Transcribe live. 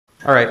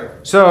All right,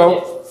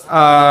 so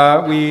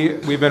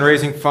we've been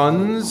raising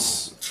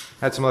funds,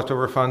 had some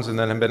leftover funds, and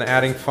then have been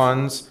adding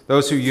funds.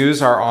 Those who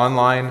use our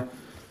online,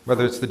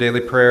 whether it's the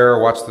daily prayer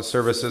or watch the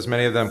services,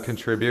 many of them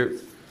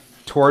contribute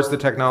towards the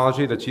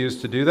technology that's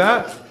used to do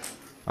that.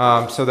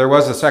 So there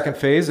was a second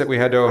phase that we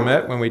had to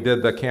omit when we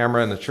did the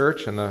camera in the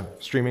church and the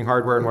streaming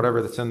hardware and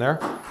whatever that's in there,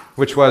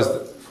 which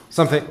was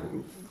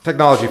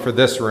technology for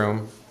this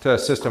room to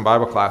assist in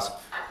Bible class.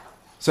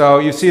 So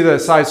you see the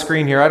size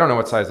screen here. I don't know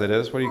what size it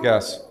is. What do you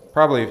guess?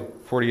 Probably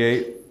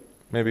 48,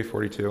 maybe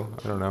 42.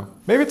 I don't know.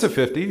 Maybe it's a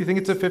 50. You think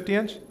it's a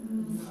 50-inch?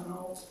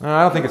 No,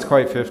 I don't think it's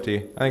quite 50. I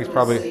think it's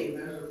probably...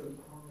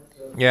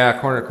 Yeah,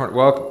 corner to corner.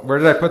 Well, where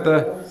did I put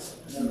the...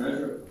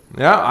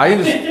 Yeah, I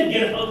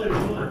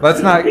just...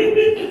 Let's not...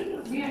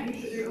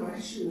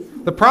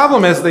 The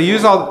problem is they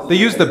use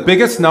the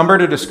biggest number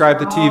to describe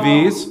the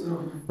TVs,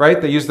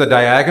 right? They use the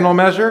diagonal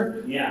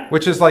measure,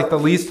 which is like the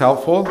least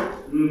helpful.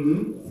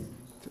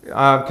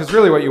 Because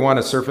really what you want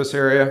is surface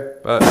area,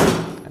 but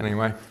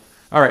anyway.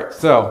 All right,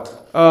 so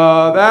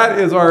that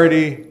is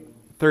already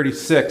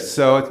 36,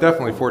 so it's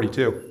definitely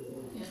 42.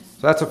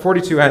 So that's a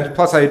 42-inch,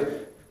 plus I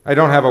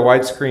don't have a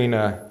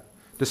widescreen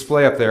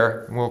display up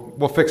there. And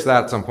we'll fix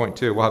that at some point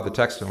too. We'll have the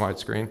text in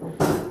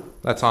widescreen.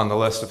 That's on the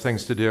list of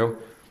things to do.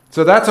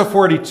 So that's a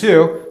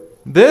 42.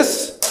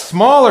 This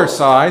smaller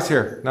size,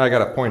 here, now I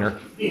got a pointer.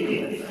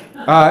 We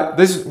have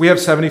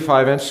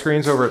 75-inch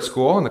screens over at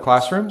school in the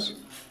classrooms.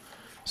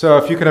 So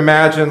if you can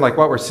imagine like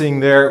what we're seeing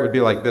there, it would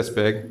be like this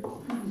big.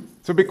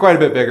 So it'd be quite a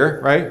bit bigger,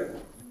 right?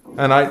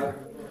 And I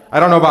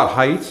don't know about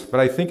height, but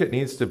I think it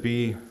needs to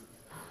be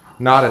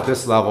not at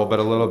this level, but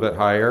a little bit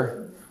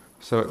higher.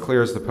 So it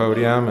clears the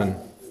podium. And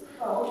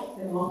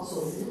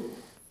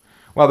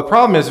well, the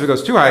problem is if it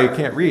goes too high, you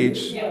can't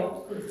reach.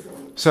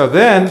 So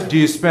then do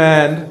you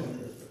spend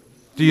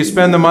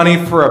the money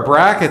for a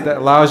bracket that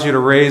allows you to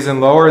raise and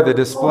lower the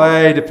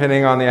display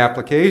depending on the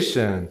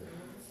application?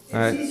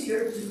 Right?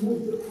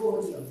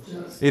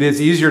 It is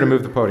easier to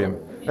move the podium.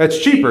 It's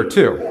cheaper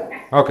too.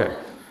 Okay.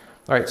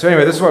 All right. So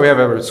anyway, this is what we have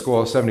over at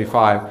school,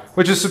 75,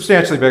 which is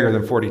substantially bigger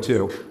than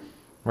 42,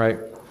 right?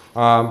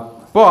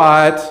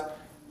 But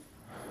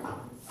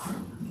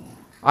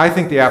I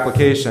think the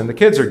application, the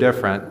kids are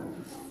different.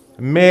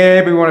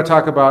 Maybe we want to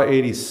talk about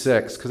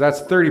 86 because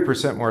that's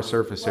 30% more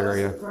surface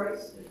area.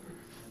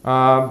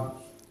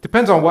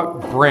 Depends on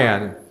what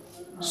brand.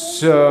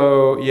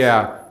 So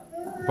yeah,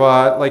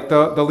 but like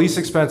the least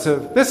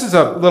expensive. This is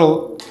about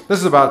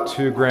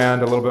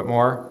 $2,000, a little bit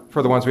more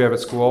for the ones we have at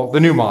school.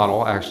 The new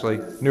model, actually,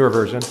 newer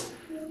version.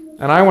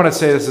 And I want to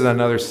say this is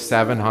another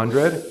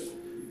 700.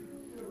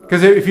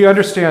 Because if you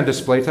understand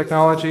display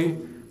technology,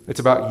 it's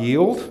about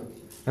yield.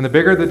 And the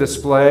bigger the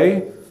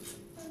display,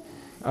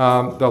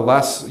 the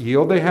less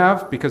yield they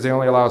have because they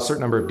only allow a certain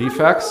number of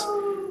defects.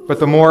 But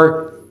the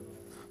more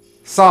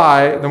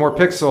size, the more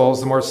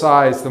pixels, the more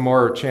size, the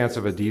more chance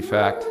of a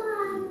defect.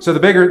 So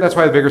that's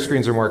why the bigger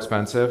screens are more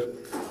expensive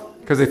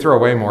because they throw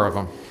away more of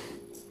them.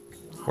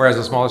 Whereas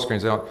the smaller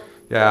screens, they don't.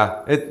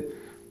 Yeah,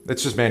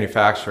 it's just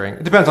manufacturing.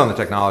 It depends on the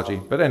technology,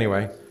 but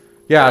anyway.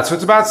 Yeah, so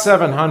it's about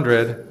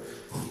 700,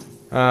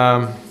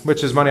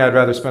 which is money I'd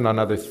rather spend on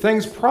other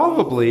things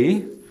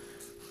probably.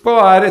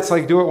 But it's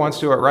like do it once,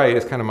 do it right.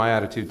 It's kind of my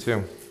attitude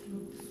too.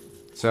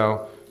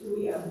 So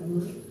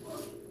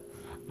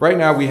right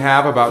now we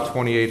have about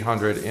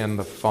 2,800 in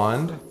the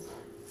fund,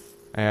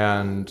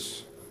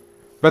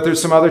 but there's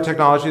some other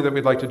technology that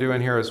we'd like to do in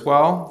here as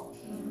well.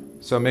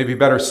 So maybe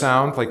better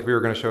sound, like if we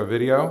were going to show a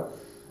video,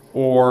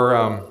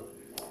 or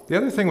the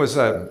other thing was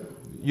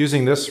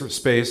using this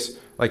space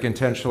like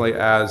intentionally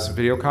as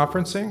video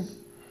conferencing.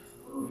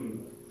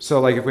 So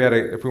like if we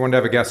wanted to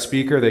have a guest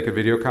speaker, they could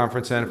video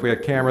conference in. If we had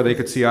a camera, they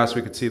could see us,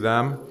 we could see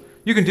them.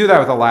 You can do that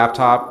with a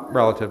laptop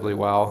relatively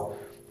well,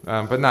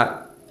 but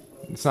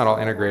it's not all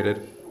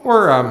integrated.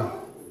 Or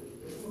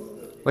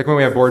like when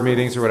we have board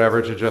meetings or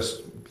whatever, to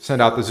just send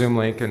out the Zoom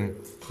link, and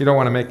you don't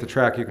want to make the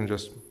track, you can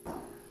just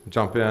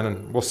jump in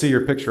and we'll see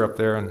your picture up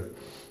there and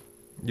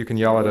you can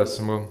yell at us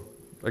and we'll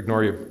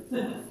ignore you.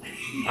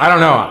 I don't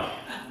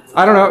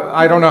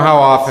know how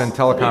often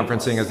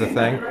teleconferencing is a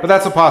thing, but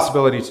that's a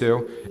possibility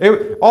too.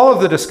 All of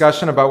the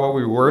discussion about what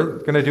we were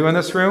going to do in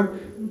this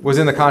room was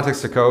in the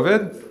context of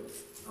COVID,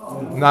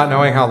 not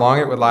knowing how long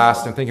it would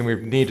last and thinking we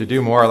need to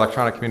do more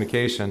electronic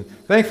communication.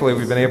 Thankfully,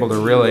 we've been able to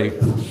really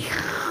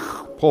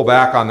pull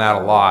back on that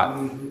a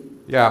lot.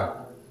 Yeah.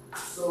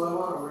 So I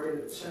want to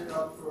write a check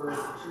out for the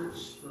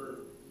church for...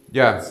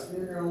 Yeah.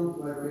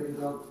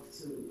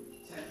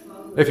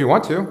 If you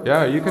want to,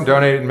 yeah, you can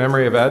donate in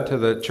memory of Ed to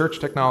the Church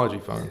Technology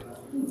Fund.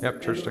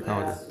 Yep, Church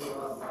Technology.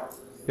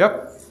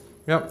 Yep.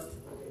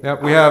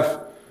 We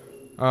have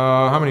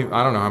how many?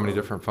 I don't know how many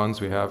different funds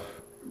we have.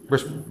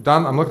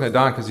 Don, I'm looking at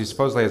Don because he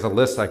supposedly has a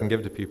list I can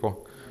give to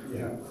people.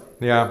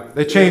 Yeah,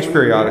 they change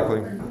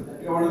periodically.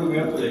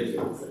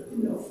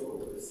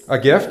 A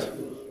gift?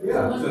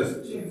 Yeah, it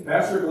says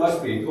Pastor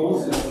Gillespie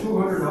totals is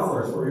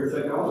 $200 for your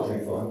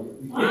technology fund.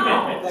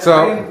 Wow.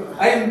 So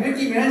I am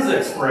Mickey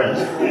Manzek's friend,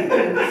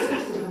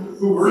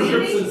 who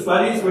worships and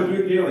studies with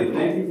you daily.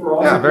 Thank you for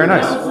all. Yeah, very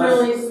nice. That was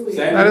really sweet.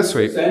 sweet. That is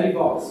sweet. Sandy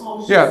Falls.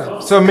 Oh, she's Yeah,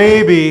 so so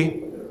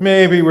maybe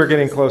we're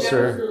getting That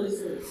closer. was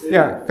really sweet.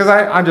 Yeah, because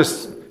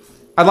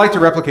I'd like to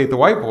replicate the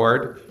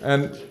whiteboard,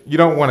 and you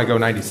don't want to go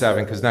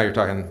 97 because now you're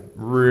talking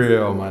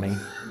real money.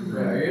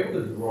 Are you able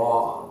to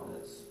draw on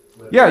this?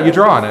 Yeah, you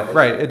draw on it,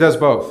 right? It does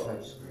both.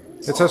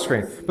 It's a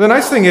screen. But the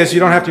nice thing is you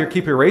don't have to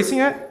keep erasing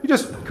it. You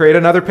just create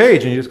another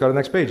page, and you just go to the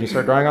next page and you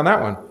start drawing on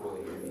that one.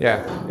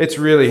 Yeah, it's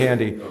really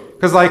handy.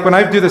 Because like when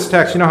I do this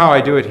text, you know how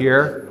I do it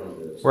here,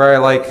 where I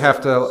like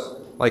have to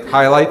like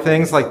highlight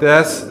things like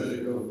this.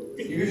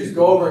 You just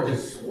go over and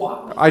just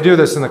swap. I do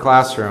this in the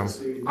classroom.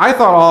 I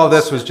thought all of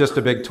this was just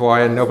a big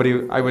toy and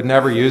I would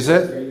never use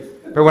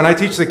it. But when I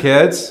teach the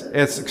kids,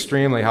 it's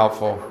extremely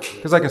helpful.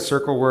 Because I can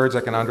circle words,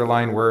 I can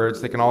underline words,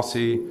 they can all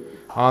see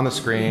on the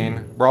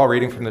screen. We're all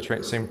reading from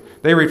the same,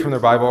 they read from their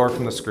Bible or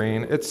from the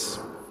screen.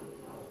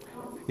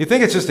 You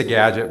think it's just a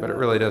gadget, but it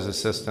really does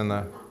assist in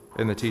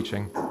the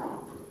teaching.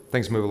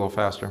 Things move a little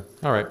faster.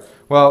 All right.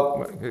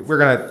 Well, we're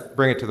going to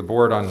bring it to the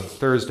board on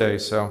Thursday.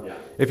 So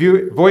if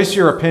you voice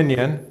your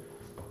opinion,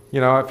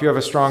 if you have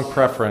a strong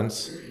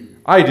preference,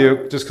 I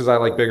do, just because I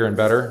like bigger and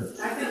better.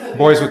 I think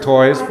Boys with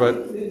toys, but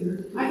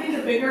I think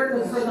the bigger,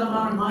 because for the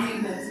amount of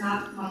money, that's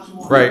not much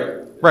more.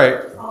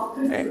 right.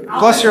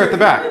 Plus you're at the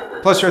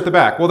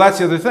back. Well, that's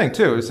the other thing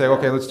too. You say,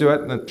 okay, let's do it,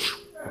 and then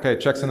okay,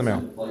 check's in the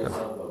mail.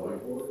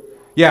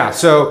 Yeah.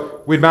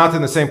 So we'd mount it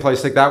in the same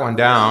place. Take that one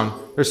down.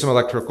 There's some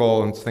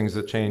electrical and things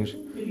that change.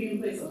 If you can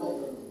place a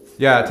both.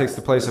 Yeah, it takes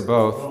the place of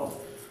both.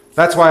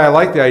 That's why I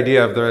like the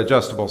idea of the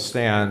adjustable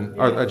stand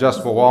or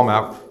adjustable wall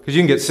mount, because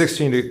you can get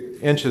 16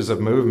 inches of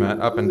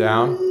movement up and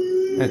down.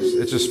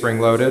 It's just spring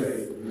loaded.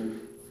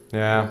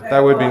 Yeah, that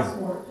would be. Costs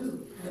more,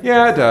 too.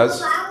 Yeah, it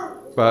does.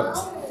 But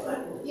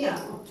Yeah.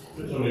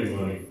 It's only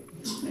money.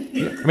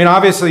 I mean,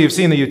 obviously, you've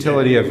seen the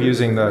utility of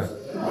using the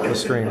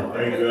screen.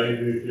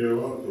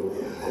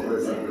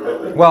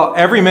 Well,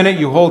 every minute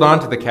you hold on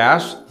to the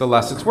cash, the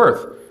less it's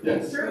worth.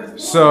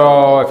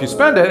 So if you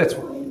spend it,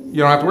 you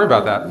don't have to worry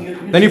about that.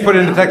 Then you put it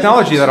into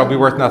technology that'll be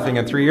worth nothing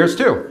in 3 years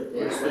too.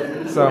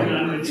 So,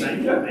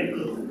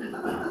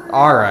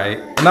 all right,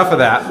 enough of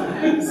that.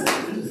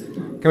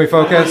 Can we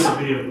focus?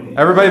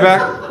 Everybody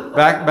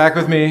back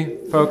with me.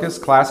 Focus,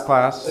 class.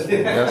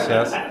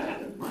 Yes.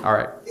 All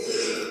right.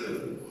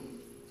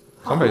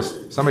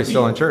 Somebody's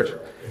still in church.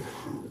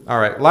 All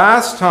right.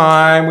 Last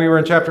time we were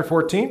in chapter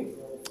 14,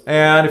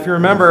 and if you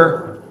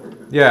remember,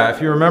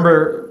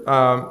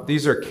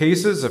 these are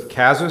cases of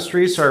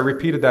casuistry. So I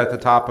repeated that at the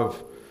top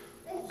of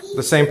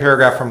the same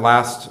paragraph from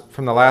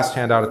the last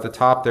handout at the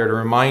top there to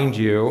remind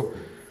you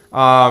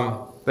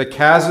that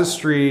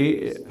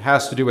casuistry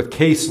has to do with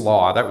case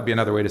law. That would be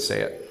another way to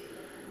say it.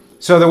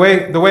 So the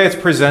way it's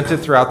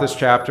presented throughout this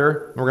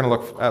chapter, we're going to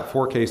look at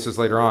 4 cases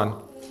later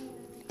on,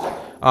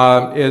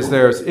 is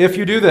there's if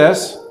you do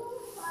this,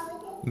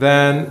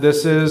 then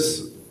this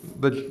is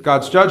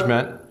God's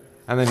judgment,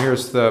 and then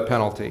here's the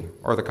penalty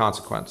or the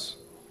consequence,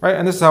 right?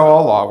 And this is how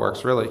all law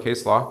works, really,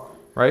 case law,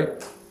 right?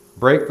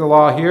 Break the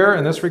law here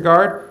in this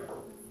regard,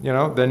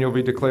 then you'll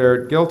be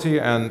declared guilty,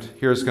 and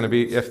here's going to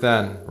be if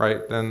then,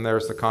 right? Then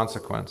there's the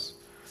consequence,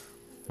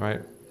 right?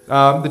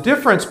 The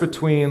difference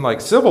between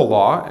like civil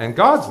law and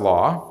God's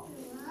law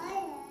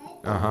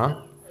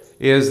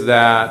is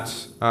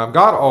that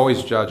God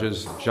always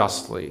judges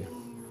justly.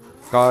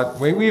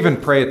 We even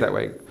pray it that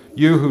way.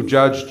 You who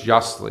judge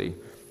justly,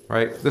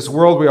 right? This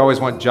world, we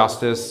always want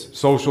justice.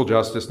 Social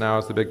justice now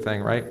is the big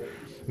thing, right?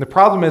 And the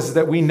problem is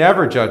that we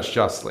never judge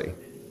justly.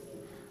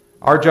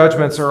 Our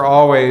judgments are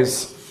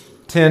always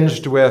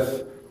tinged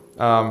with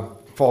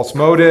false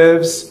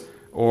motives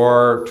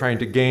or trying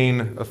to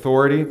gain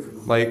authority,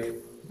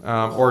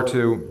 or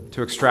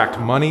to extract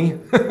money.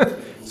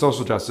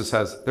 Social justice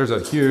there's a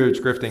huge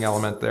grifting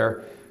element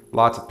there.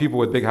 Lots of people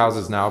with big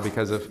houses now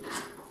because of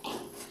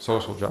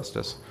social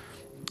justice.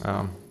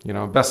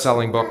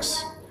 Best-selling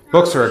books.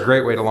 Books are a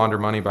great way to launder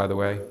money, by the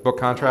way. Book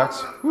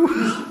contracts.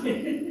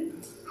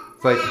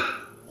 It's like,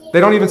 they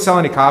don't even sell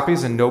any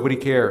copies and nobody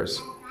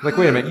cares. Like,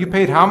 wait a minute, you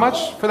paid how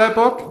much for that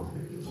book?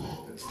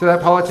 To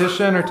that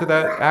politician or to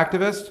that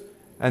activist?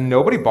 And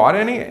nobody bought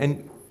any?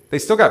 And they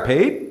still got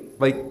paid?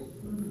 Like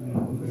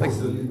 $1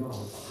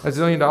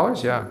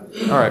 zillion? Yeah.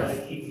 All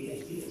right.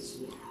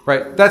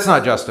 Right. That's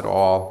not just at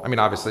all. I mean,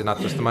 obviously not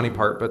just the money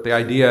part, but the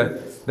idea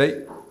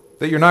that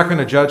you're not going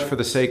to judge for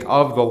the sake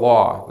of the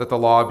law, that the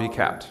law be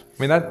kept.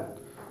 I mean,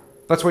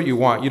 that's what you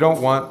want. You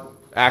don't want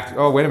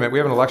oh, wait a minute. We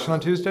have an election on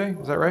Tuesday?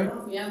 Is that right?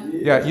 Yeah.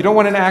 Yeah. You don't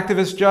want an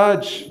activist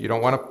judge. You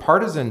don't want a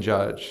partisan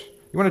judge.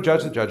 You want to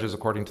judge the judges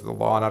according to the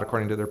law, not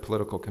according to their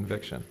political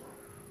conviction.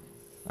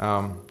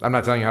 I'm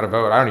not telling you how to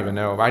vote. I don't even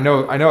know. I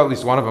know at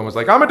least one of them was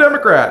like, I'm a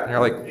Democrat. And you're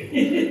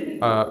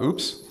like,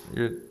 oops,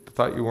 you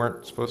thought you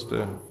weren't supposed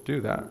to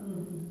do that.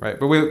 Right?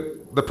 But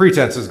the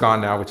pretense is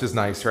gone now, which is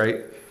nice,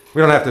 right?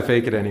 We don't have to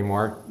fake it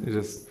anymore.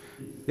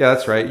 Yeah,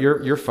 that's right.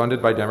 You're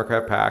funded by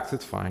Democrat PACs.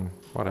 It's fine.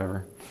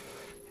 Whatever.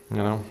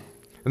 And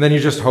then you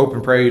just hope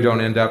and pray you don't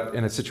end up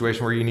in a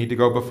situation where you need to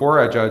go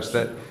before a judge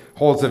that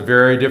holds a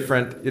very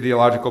different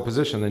ideological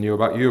position than you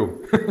about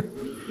you.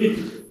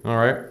 All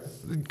right?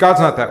 God's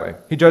not that way.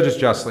 He judges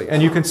justly.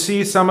 And you can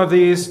see some of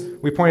these.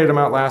 We pointed them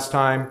out last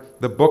time.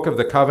 The book of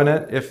the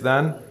covenant, if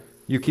then.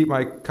 You keep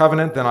my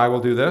covenant, then I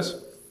will do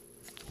this.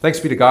 Thanks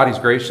be to God, he's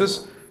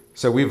gracious.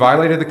 So we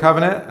violated the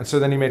covenant, and so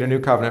then he made a new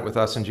covenant with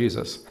us in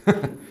Jesus,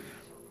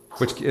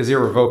 which is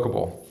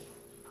irrevocable,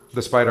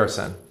 despite our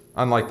sin,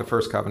 unlike the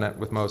first covenant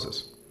with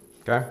Moses.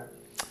 Okay?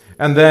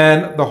 And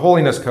then the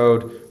holiness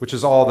code, which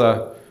is all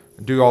the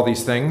do all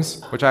these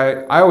things, which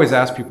I always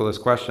ask people this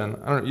question.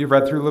 I don't know, you've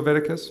read through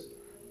Leviticus?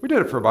 We did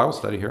it for a Bible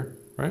study here,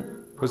 right?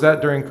 Was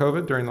that during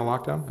COVID, during the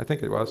lockdown? I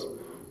think it was.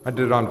 I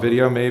did it on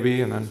video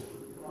maybe, and then,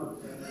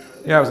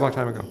 yeah, it was a long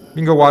time ago. You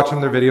can go watch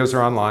them. Their videos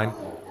are online.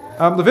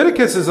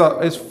 Leviticus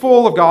is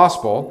full of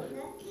gospel,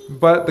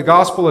 but the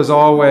gospel is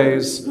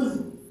always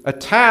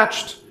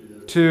attached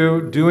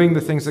to doing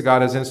the things that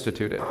God has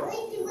instituted.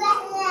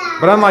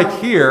 But unlike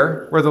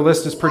here, where the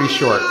list is pretty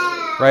short,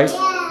 right?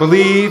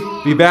 Believe,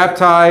 be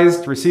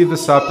baptized, receive the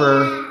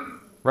supper,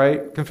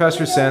 right? Confess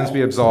your sins,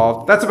 be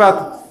absolved. That's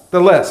about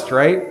the list,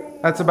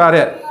 right? That's about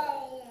it.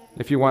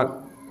 If you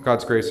want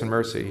God's grace and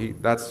mercy,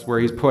 that's where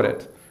he's put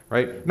it,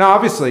 right? Now,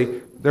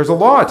 obviously, there's a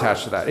law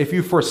attached to that. If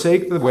you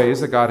forsake the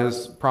ways that God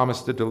has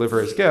promised to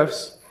deliver his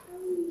gifts,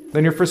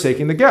 then you're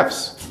forsaking the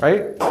gifts,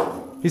 right?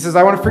 He says,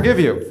 I want to forgive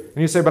you.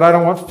 And you say, but I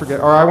don't want to forgive,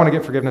 or I want to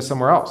get forgiveness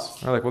somewhere else.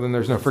 They're like, well, then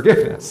there's no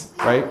forgiveness,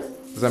 right?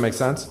 Does that make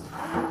sense?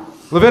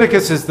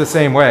 Leviticus is the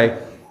same way.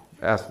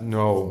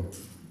 No.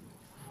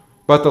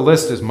 But the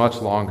list is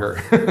much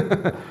longer.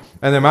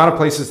 And the amount of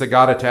places that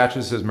God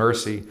attaches his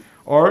mercy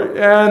are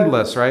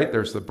endless, right?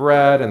 There's the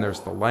bread, and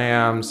there's the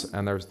lambs,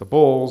 and there's the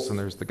bulls, and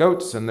there's the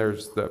goats, and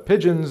there's the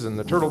pigeons, and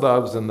the turtle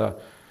doves, and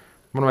what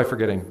am I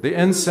forgetting? The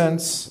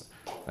incense,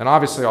 and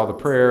obviously all the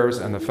prayers,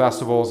 and the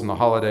festivals, and the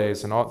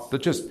holidays, and all.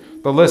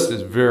 The list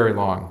is very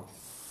long.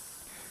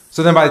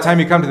 So then by the time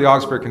you come to the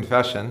Augsburg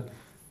Confession,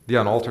 the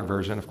unaltered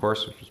version, of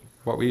course, which is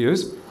what we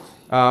use,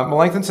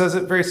 Melanchthon says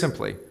it very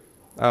simply.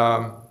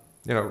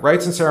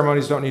 Rites and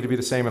ceremonies don't need to be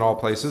the same in all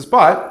places,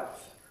 but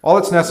all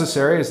that's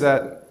necessary is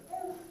that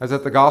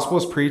the gospel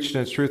is preached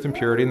in its truth and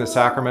purity, and the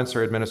sacraments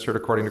are administered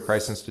according to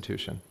Christ's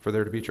institution for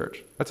there to be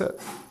church. That's it.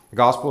 The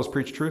gospel is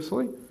preached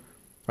truthfully,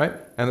 right?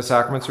 And the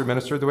sacraments are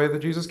administered the way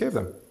that Jesus gave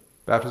them.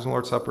 Baptism,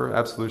 Lord's Supper,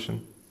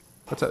 absolution.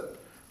 That's it.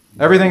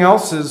 Everything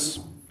else is,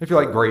 if you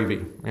like,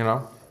 gravy,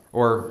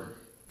 or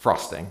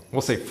frosting.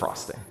 We'll say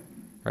frosting,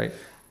 right?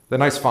 The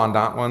nice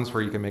fondant ones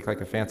where you can make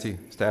like a fancy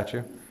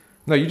statue.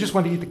 No, you just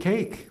want to eat the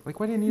cake. Like,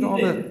 why do you need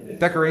all the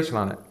decoration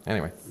on it?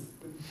 Anyway,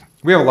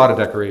 we have a lot of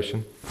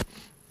decoration.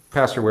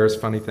 Pastor wears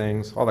funny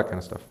things, all that kind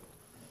of stuff.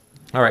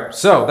 All right,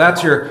 so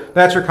that's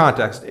your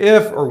context.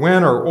 If or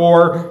when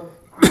or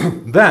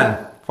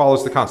then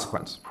follows the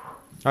consequence.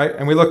 All right,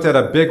 and we looked at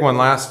a big one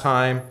last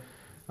time,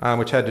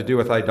 which had to do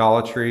with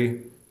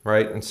idolatry,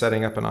 right, and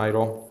setting up an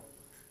idol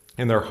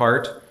in their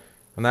heart.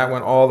 And that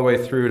went all the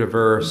way through to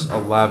verse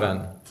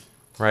 11,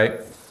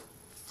 right,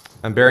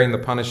 and bearing the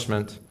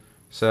punishment.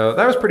 So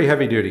that was pretty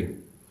heavy duty.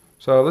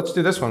 So let's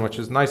do this one, which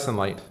is nice and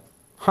light.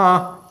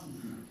 All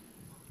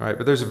right,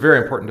 but there's a very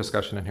important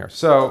discussion in here.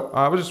 So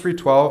we'll just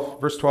read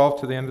verse 12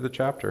 to the end of the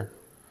chapter.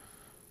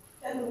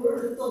 And the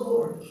word of the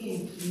Lord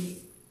came to me,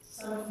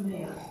 Son of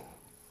man.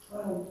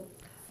 Well,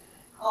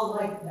 I'll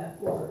like that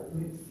word.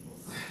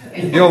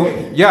 And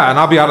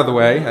I'll be out of the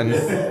way, and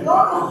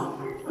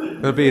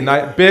it'll be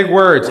big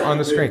words on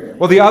the screen.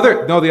 Well, the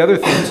other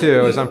thing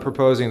too is I'm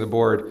proposing the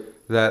board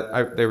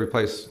that they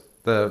replace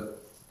the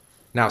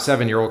now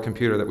 7-year-old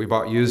computer that we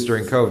bought used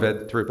during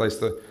COVID to replace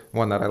the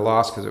one that I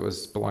lost because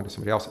it belonged to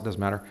somebody else. It doesn't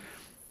matter.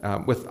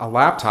 With a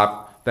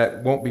laptop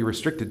that won't be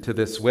restricted to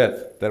this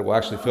width, that will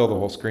actually fill the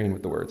whole screen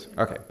with the words.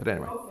 Okay, but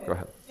anyway, go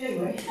ahead.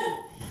 Anyway,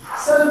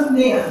 Son of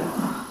man,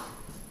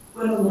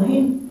 when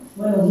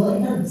a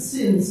land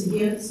sins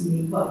against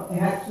me by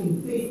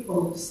acting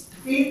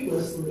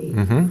faithlessly,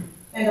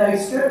 and I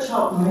stretch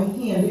out my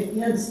hand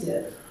against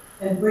it,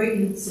 and break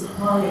its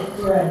supplied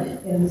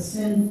bread, and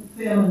send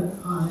famine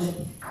upon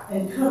it,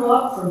 and cut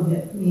off from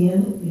it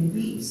man and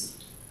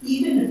beast.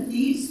 Even if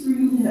these 3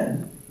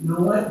 men,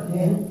 Noah,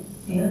 Dan,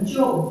 and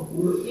Job,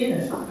 were in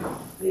it,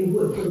 they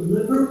would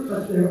deliver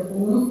but their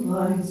own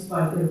lives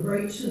by their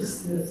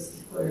righteousness,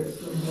 declares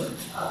the Lord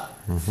God.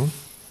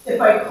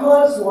 If I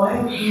cause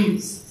wild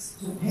beasts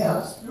to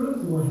pass through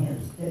the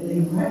land, and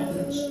they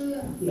ravage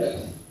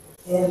it,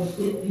 and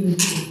it be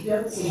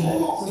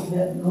desolate, so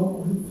that no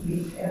one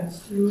may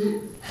pass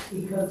through,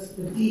 because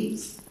the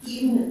beasts,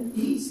 even if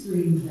these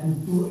 3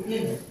 men were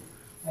in it,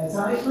 as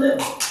I live,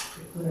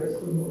 declares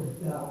the Lord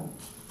God,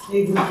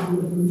 they would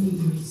deliver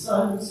neither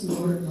sons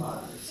nor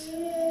daughters.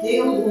 They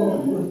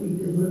alone would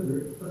be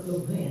delivered, but the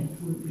land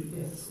would be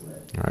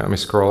desolate. All right, let me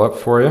scroll up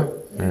for you.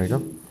 There you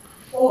go.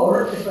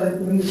 Or if I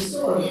bring a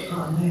sword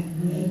upon that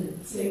land,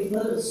 and say,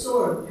 let a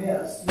sword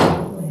pass through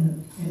the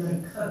land, and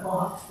I cut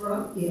off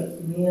from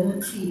it man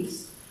and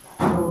beast,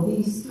 while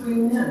these 3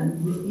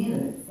 men were in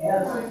it,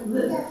 as I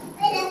live,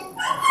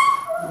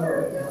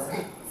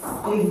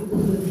 they would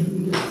deliver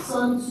neither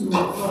sons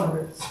nor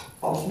daughters,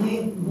 and they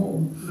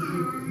alone would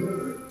be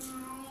delivered.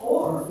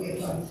 Or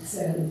if I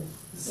said,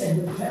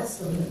 send a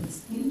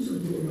pestilence into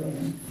the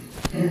land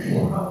and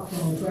pour out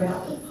no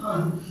wrath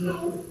upon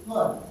it with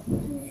blood.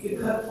 To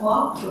cut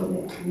off from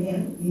it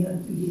man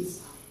and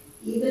beast,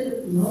 even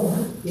if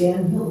Noah,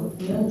 Daniel,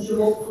 and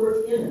Job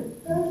were in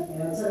it.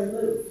 As I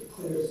live,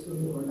 declares the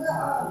Lord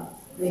God,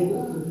 they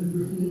will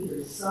deliver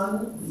neither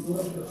son nor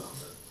daughter.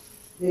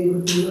 They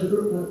will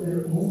deliver but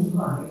their own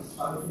lives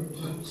by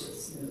their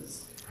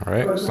righteousness. All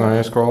right, so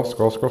now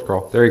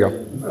scroll. There you go.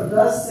 For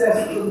thus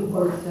saith the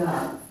Lord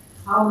God,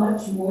 how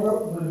much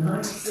more when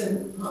I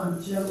send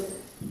upon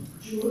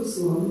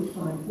Jerusalem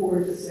my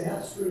poor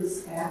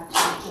disastrous acts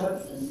of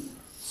judgment,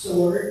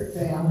 sword,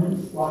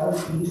 famine, wild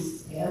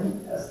beasts,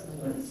 and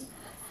pestilence,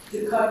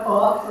 to cut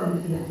off from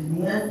it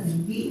man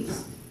and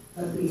beast.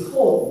 But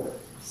behold,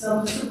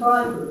 some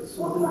survivors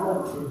will be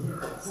left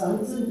with it,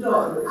 sons and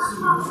daughters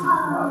who will be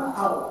brought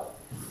out.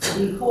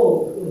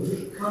 Behold, when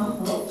they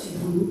come out to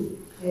you,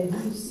 and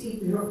you see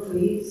their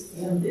ways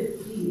and their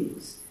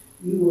deeds,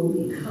 you will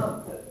be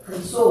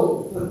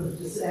consoled for the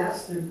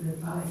disaster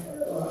that I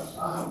have brought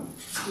on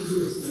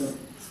Jerusalem.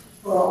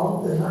 For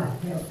all that I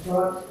have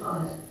brought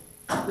on it,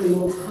 they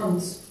will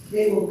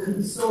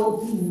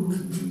console you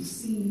when you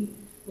see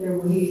their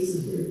ways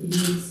and their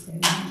deeds,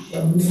 and you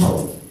shall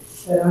know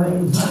that I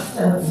am not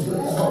done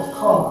without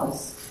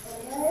cause.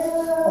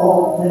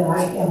 All that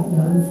I have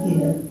done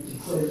in it,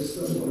 declares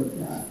the Lord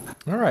God.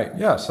 All right,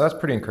 yeah, so that's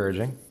pretty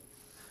encouraging.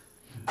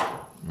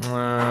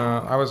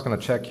 I was going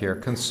to check here.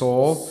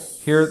 Console.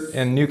 Here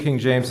in New King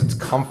James, it's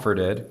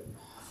comforted.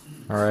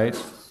 All right.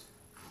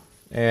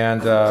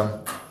 And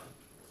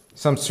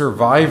some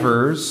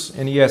survivors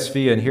in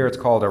ESV, and here it's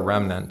called a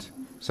remnant.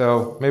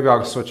 So maybe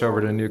I'll switch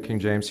over to New King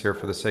James here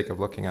for the sake of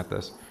looking at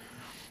this.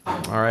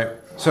 All right.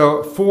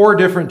 So 4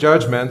 different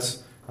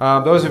judgments.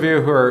 Those of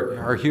you who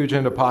are huge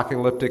into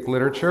apocalyptic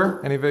literature,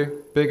 any of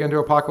you big into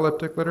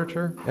apocalyptic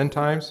literature? End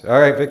times?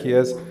 All right, Vicky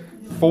is.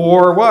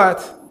 4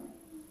 what?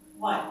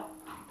 What?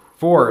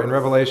 4 in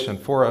Revelation.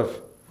 4 of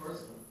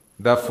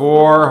the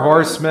 4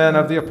 horsemen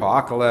of the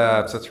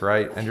apocalypse. That's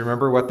right. And you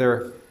remember what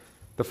the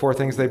 4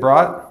 things they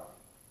brought?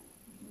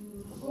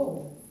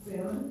 Oh,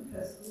 famine,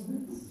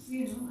 pestilence,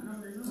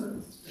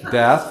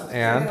 Death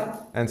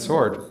and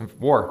sword. And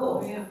war.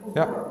 oh,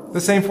 Yeah. The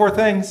same 4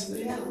 things.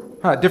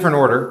 Different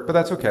order, but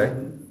that's okay.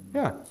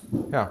 Yeah.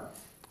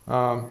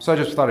 So I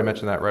just thought I'd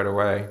mention that right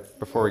away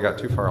before we got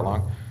too far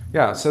along.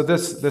 Yeah, so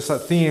this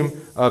theme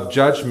of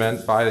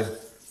judgment by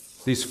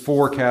these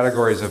 4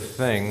 categories of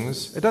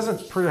things, it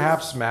doesn't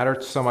perhaps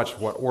matter so much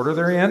what order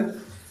they're in,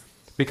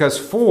 because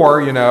 4,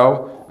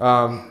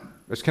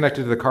 is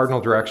connected to the cardinal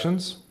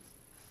directions,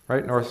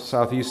 right? North,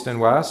 south, east,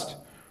 and west.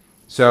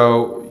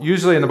 So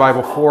usually in the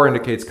Bible, 4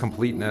 indicates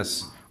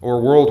completeness,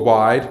 or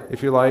worldwide,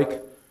 if you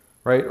like,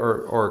 right?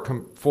 Or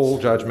full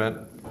judgment,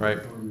 right?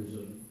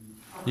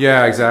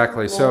 Yeah,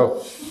 exactly.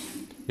 So,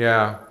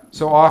 yeah.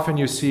 So often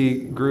you'll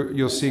see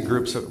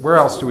groups of, where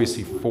else do we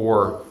see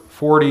 4?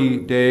 40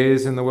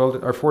 days in the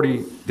wilderness, or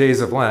 40 days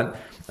of Lent,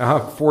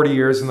 40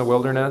 years in the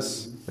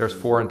wilderness. There's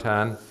 4 and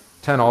 10.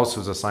 10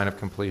 also is a sign of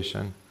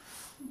completion,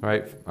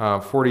 right?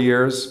 40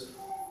 years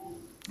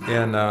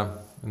in the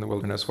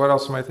wilderness. What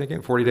else am I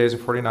thinking? 40 days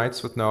and 40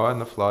 nights with Noah and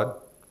the flood,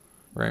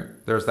 right?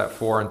 There's that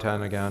 4 and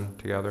 10 again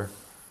together.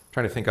 I'm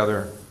trying to think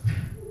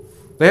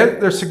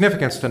there's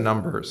significance to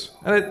numbers,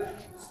 and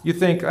you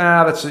think,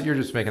 you're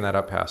just making that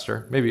up,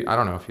 Pastor. Maybe, I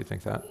don't know if you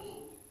think that,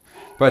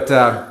 but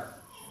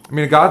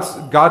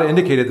God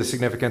indicated the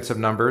significance of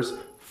numbers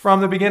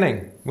from the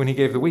beginning when he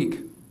gave the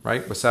week,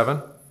 right? With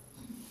 7.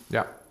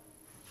 Yeah.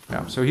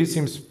 So he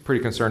seems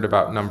pretty concerned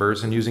about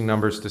numbers and using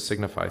numbers to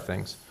signify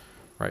things,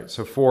 right?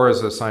 So 4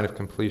 is a sign of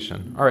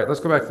completion. All right, let's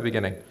go back to the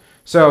beginning.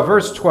 So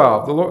verse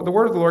 12, the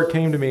word of the Lord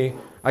came to me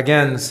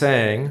again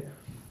saying,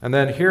 and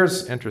then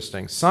here's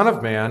interesting, Son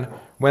of man,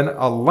 when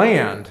a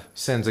land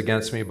sins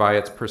against me by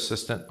its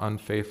persistent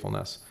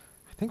unfaithfulness.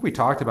 I think we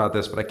talked about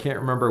this, but I can't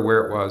remember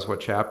where it was,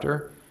 what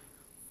chapter.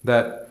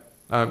 That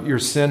your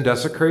sin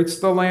desecrates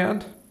the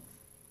land. Do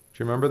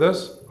you remember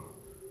this?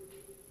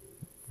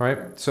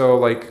 Right?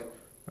 So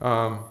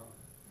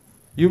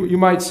you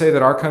might say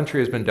that our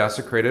country has been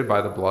desecrated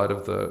by the blood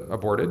of the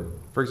aborted,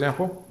 for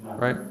example,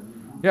 right?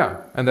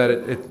 Yeah, and that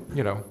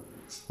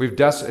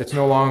it's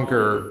no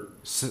longer,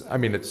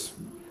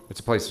 it's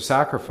a place of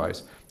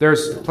sacrifice.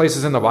 There's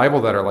places in the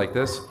Bible that are like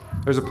this.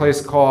 There's a place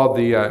called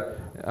the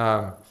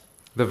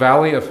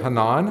Valley of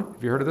Hinnom.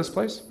 Have you heard of this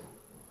place?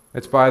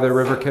 It's by the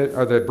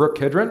the brook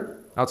Kidron,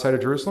 outside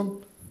of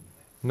Jerusalem.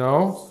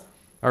 No?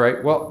 All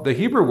right. Well, the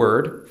Hebrew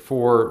word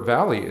for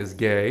valley is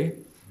gay.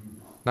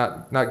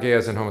 Not gay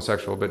as in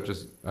homosexual, but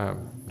just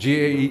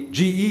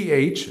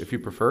G-E-H, if you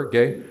prefer,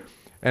 gay.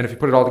 And if you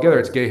put it all together,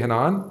 it's Gay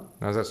Hinnom.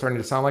 Now, is that starting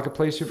to sound like a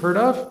place you've heard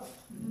of?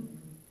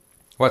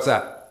 What's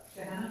that?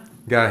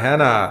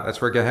 Gehenna.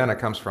 That's where Gehenna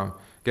comes from.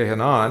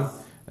 Gehinnom.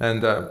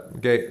 And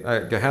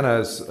Gehenna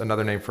is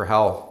another name for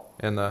hell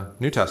in the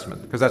New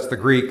Testament, because that's the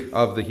Greek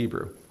of the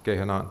Hebrew,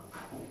 Gehinnom.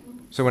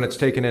 So when it's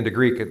taken into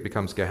Greek, it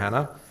becomes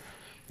Gehenna,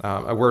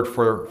 a word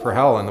for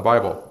hell in the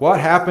Bible. What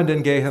happened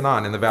in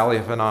Gehinnom, in the Valley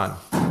of Hinnom?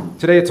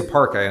 Today it's a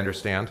park, I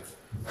understand.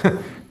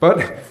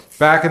 But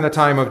back in the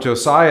time of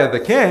Josiah the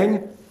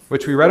king,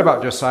 which we read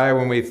about Josiah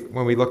when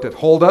we looked at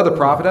Huldah the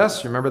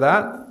prophetess, you remember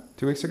that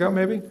 2 weeks ago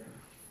maybe?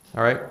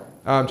 All right.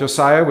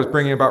 Josiah was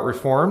bringing about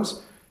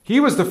reforms. He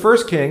was the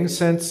first king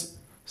since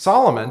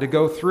Solomon to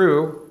go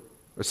through.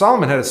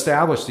 Solomon had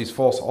established these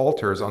false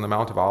altars on the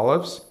Mount of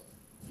Olives,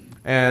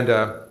 and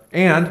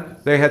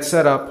they had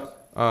set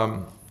up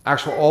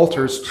actual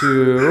altars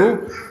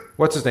to,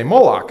 what's his name,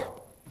 Moloch,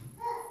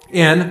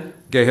 in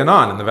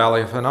Gehinnom, in the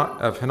valley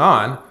of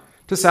Hinnom,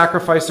 to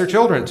sacrifice their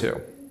children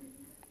to.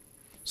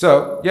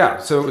 So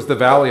it was the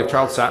valley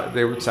of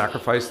they would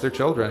sacrifice their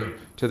children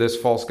to this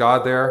false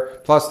god there.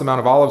 Plus the Mount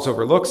of Olives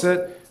overlooks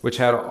it, which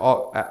had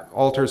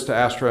altars to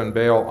Ashtoreth and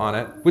Baal on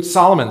it, which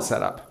Solomon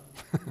set up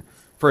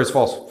for his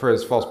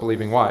false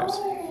believing wives.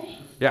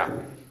 Yeah.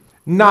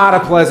 Not a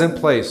pleasant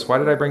place. Why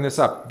did I bring this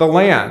up? The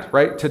land,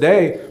 right?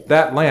 Today,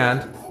 that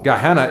land,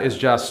 Gehenna, is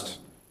just,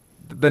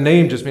 the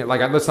name just means,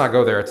 like, let's not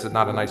go there. It's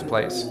not a nice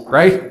place,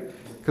 right?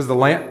 Because the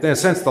land, in a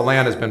sense, the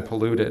land has been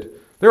polluted.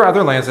 There are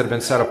other lands that have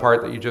been set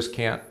apart that you just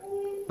can't,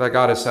 that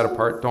God has set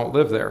apart. Don't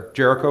live there.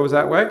 Jericho was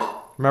that way.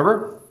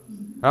 Remember?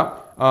 Yeah.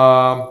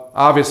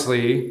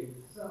 Obviously,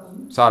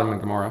 Sodom and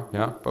Gomorrah.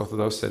 Yeah, both of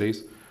those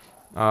cities.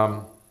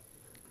 And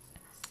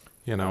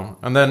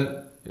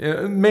then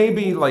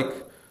maybe like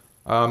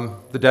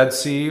the Dead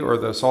Sea or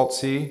the Salt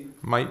Sea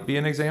might be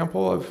an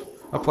example of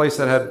a place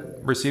that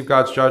had received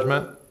God's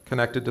judgment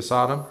connected to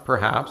Sodom,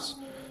 perhaps,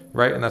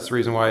 right? And that's the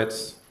reason why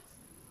it's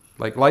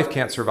like life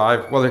can't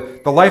survive. Well,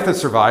 the life that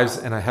survives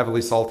in a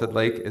heavily salted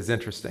lake is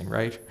interesting,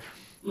 right?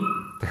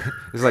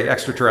 It's like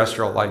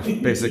extraterrestrial life,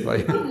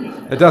 basically.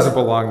 It doesn't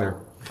belong there.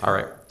 All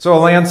right. So a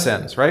land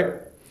sins, right?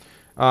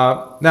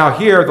 Now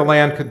here, the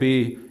land could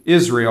be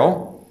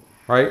Israel,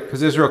 right?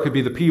 Because Israel could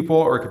be the people,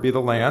 or it could be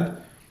the land,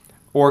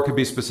 or it could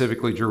be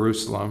specifically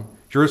Jerusalem.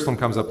 Jerusalem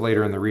comes up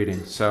later in the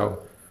reading. So,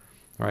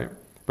 right.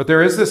 But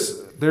there is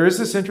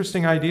this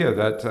interesting idea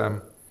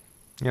that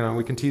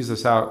we can tease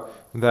this out,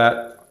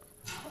 that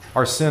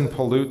our sin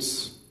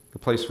pollutes the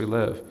place we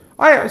live.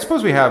 I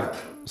suppose we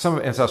have some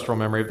ancestral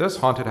memory of this.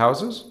 Haunted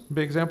houses, a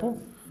big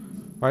example,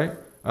 right?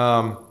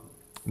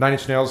 Nine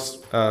Inch Nails'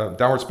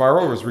 Downward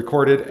Spiral was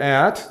recorded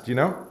at, do you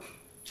know,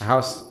 a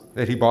house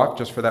that he bought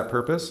just for that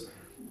purpose.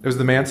 It was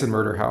the Manson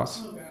murder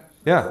house.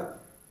 Yeah.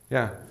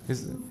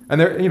 And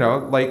there,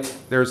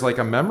 there's like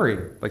a memory,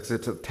 like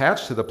it's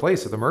attached to the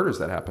place of the murders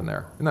that happened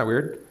there. Isn't that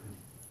weird?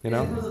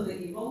 Because of the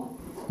evil?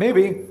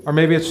 Maybe. Or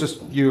maybe it's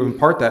just you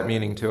impart that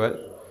meaning to it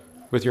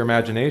with your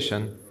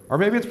imagination. Or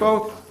maybe it's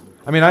both.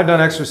 I mean, I've done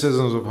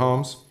exorcisms of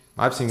homes.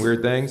 I've seen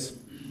weird things.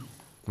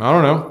 I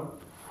don't know.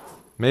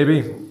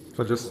 Maybe.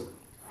 So just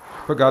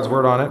put God's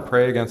word on it,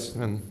 pray against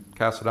and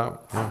cast it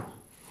out. Yeah.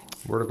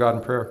 Word of God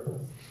in prayer.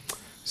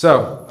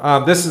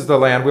 So this is the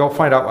land. We'll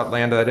find out what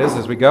land that is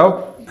as we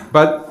go.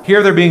 But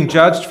here they're being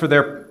judged for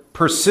their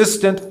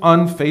persistent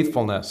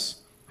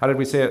unfaithfulness. How did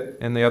we say it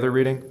in the other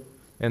reading?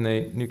 In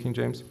the New King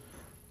James?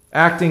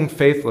 Acting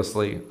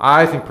faithlessly.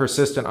 I think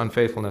persistent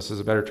unfaithfulness is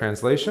a better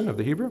translation of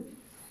the Hebrew.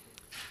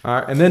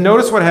 And then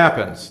notice what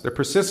happens. They're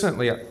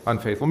persistently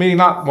unfaithful, meaning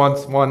not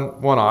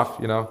one off,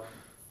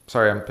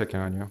 Sorry, I'm picking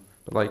on you.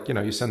 But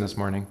you sinned this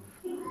morning.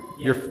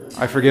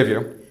 I forgive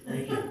you.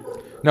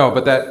 No,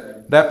 but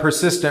that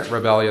persistent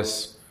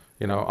rebellious,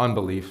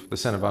 unbelief, the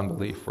sin of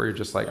unbelief, where you're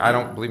just like, I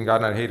don't believe in God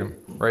and I hate him,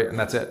 right? And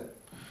that's it,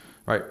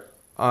 right?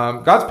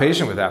 God's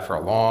patient with that for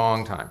a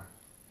long time.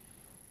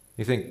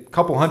 You think a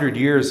couple hundred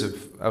years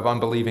of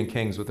unbelieving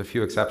kings with a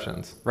few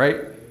exceptions, right?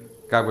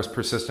 God was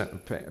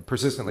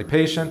persistently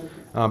patient,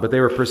 but they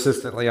were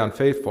persistently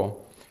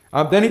unfaithful.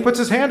 Then he puts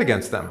his hand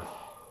against them.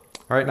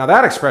 All right, now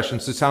that expression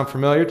should sound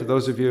familiar to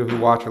those of you who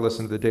watch or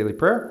listen to the daily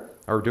prayer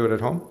or do it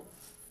at home.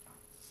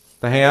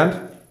 The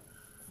hand,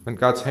 when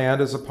God's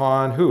hand is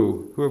upon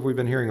who? Who have we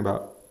been hearing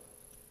about?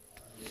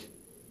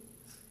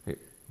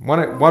 One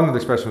of the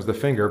expressions was the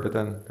finger, but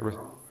then there was,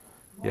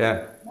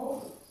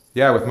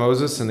 with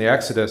Moses and the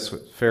Exodus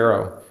with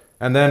Pharaoh.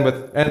 And then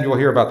and you'll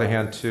hear about the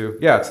hand too.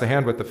 Yeah, it's the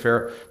hand with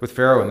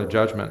Pharaoh in the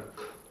judgment.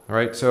 All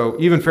right, so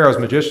even Pharaoh's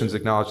magicians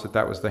acknowledged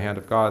that was the hand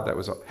of God that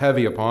was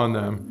heavy upon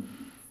them.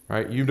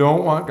 Right, you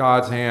don't want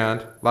God's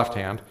hand, left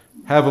hand,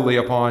 heavily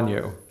upon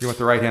you. You want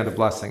the right hand of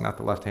blessing, not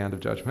the left hand of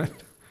judgment,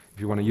 if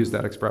you want to use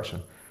that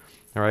expression.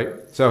 All right,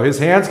 so his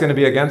hand's going to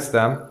be against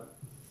them.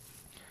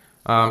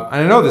 And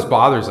I know this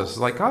bothers us. It's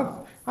like,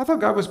 God, I thought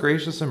God was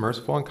gracious and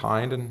merciful and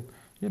kind and,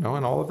 and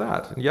all of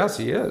that. And yes,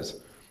 he is,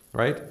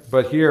 right?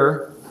 But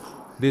here,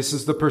 this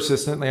is the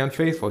persistently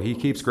unfaithful. He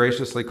keeps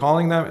graciously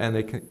calling them, and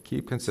they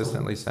keep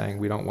consistently saying,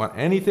 we don't want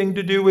anything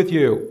to do with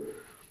you,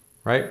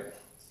 right?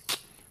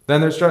 Then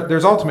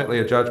there's ultimately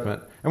a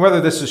judgment. And whether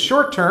this is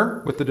short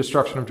term with the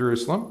destruction of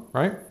Jerusalem,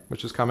 right,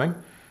 which is coming.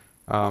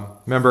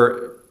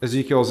 Remember,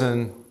 Ezekiel's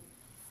in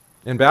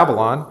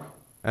Babylon,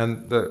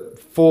 and the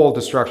full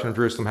destruction of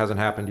Jerusalem hasn't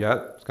happened yet.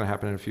 It's going to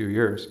happen in a few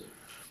years.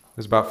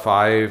 There's about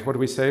 5, what do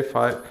we say?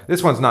 5.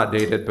 This one's not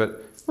dated,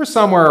 but we're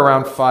somewhere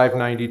around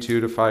 592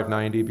 to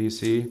 590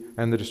 BC,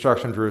 and the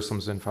destruction of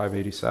Jerusalem's in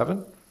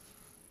 587.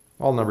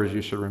 All numbers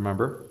you should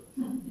remember.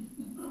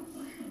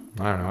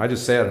 I don't know. I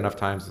just say it enough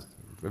times,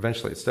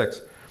 eventually it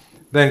sticks.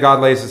 Then God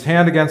lays his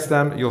hand against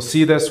them. You'll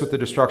see this with the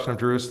destruction of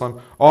Jerusalem.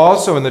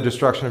 Also in the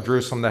destruction of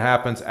Jerusalem that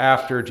happens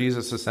after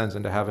Jesus ascends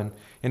into heaven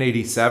in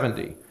AD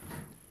 70.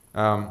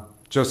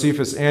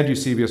 Josephus and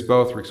Eusebius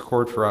both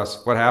record for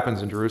us what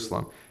happens in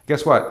Jerusalem.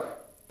 Guess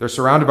what? They're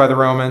surrounded by the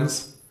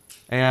Romans,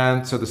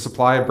 and so the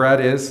supply of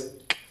bread is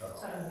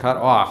cut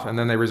off. And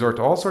then they resort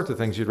to all sorts of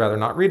things you'd rather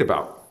not read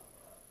about.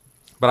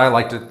 But I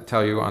like to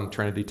tell you on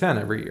Trinity 10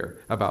 every year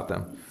about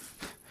them.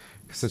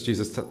 Since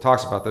Jesus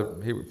talks about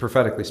them, he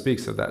prophetically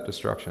speaks of that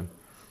destruction.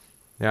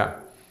 Yeah.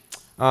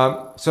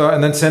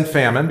 And then send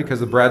famine because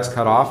the bread's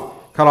cut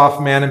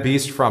off man and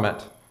beast from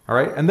it. All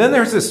right. And then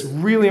there's this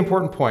really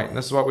important point, and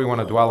this is what we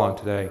want to dwell on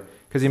today,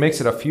 because he makes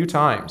it a few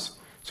times.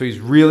 So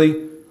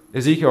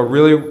Ezekiel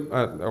really,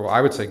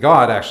 I would say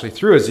God actually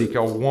through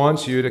Ezekiel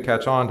wants you to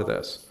catch on to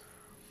this.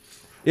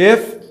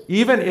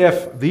 Even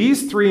if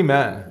these three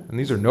men, and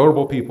these are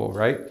notable people,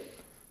 right?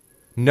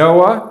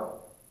 Noah,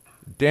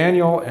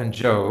 Daniel, and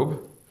Job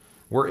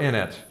were in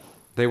it,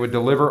 they would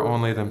deliver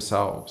only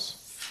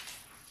themselves.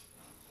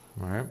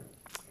 All right?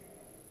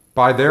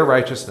 By their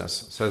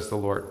righteousness, says the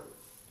Lord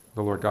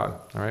God.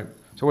 All right?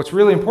 So what's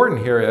really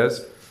important here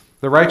is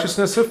the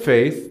righteousness of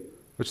faith,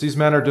 which these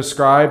men are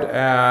described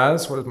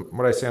as, what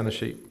did I say on the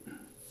sheet?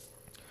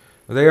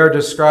 They are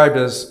described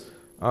as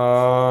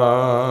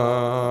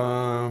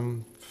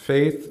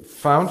faith,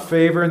 found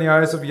favor in the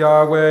eyes of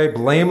Yahweh,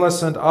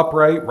 blameless and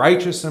upright,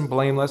 righteous and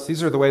blameless.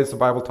 These are the ways the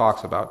Bible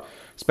talks about,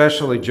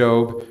 especially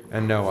Job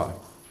and Noah,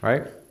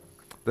 right?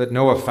 That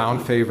Noah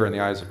found favor in the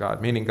eyes of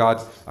God, meaning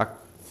God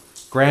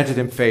granted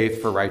him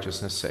faith for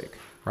righteousness' sake,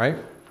 right?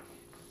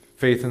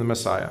 Faith in the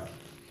Messiah.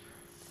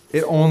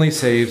 It only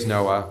saves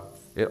Noah.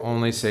 It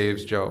only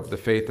saves Job. The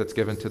faith that's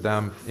given to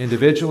them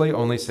individually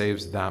only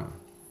saves them.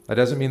 That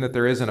doesn't mean that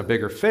there isn't a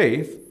bigger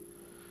faith,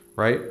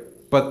 right?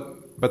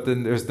 But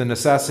then there's the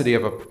necessity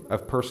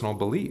of personal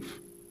belief,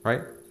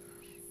 right?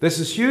 This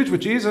is huge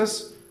with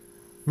Jesus.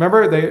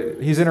 Remember,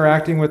 he's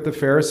interacting with the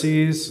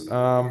Pharisees.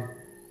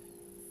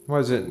 What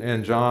is it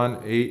in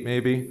John 8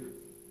 maybe?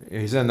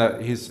 It's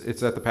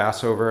at the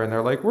Passover, and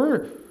they're like,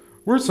 we're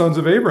sons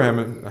of Abraham,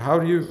 and how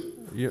do you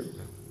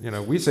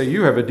we say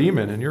you have a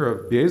demon and you're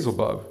a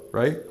Beelzebub,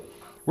 right?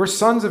 We're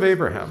sons of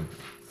Abraham.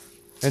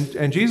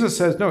 And Jesus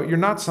says, no, you're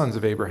not sons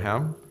of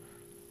Abraham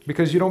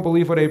because you don't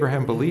believe what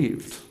Abraham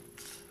believed.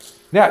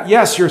 Now,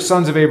 yes, you're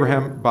sons of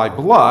Abraham by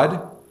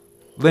blood,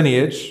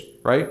 lineage,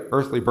 right?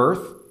 Earthly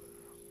birth,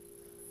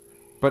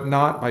 but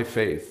not by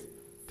faith.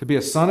 To be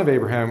a son of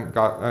Abraham,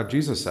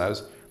 Jesus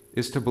says,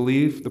 is to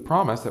believe the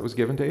promise that was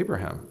given to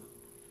Abraham.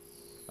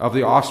 Of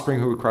the offspring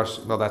who would crush,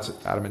 well, that's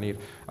Adam and Eve.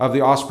 Of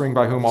the offspring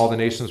by whom all the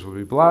nations would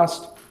be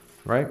blessed,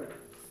 right?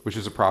 Which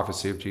is a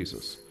prophecy of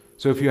Jesus.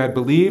 So if you had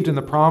believed in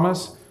the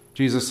promise,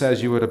 Jesus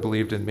says you would have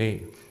believed in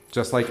me.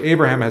 Just like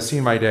Abraham has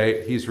seen my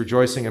day, he's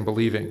rejoicing and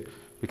believing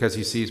because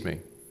he sees me.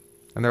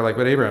 And they're like,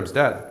 but Abraham's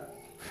dead.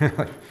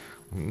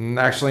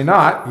 Actually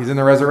not. He's in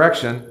the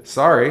resurrection.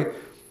 Sorry.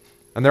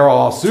 And they're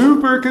all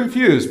super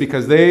confused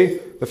because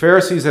the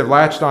Pharisees have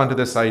latched onto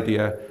this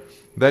idea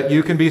that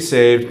you can be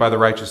saved by the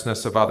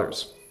righteousness of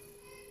others.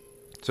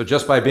 So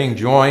just by being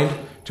joined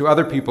to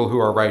other people who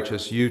are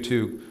righteous, you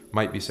too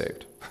might be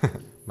saved.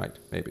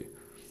 Maybe.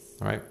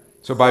 All right?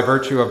 So by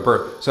virtue of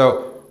birth.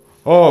 So,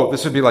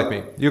 this would be like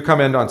me. You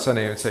come in on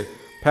Sunday and say,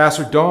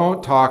 Pastor,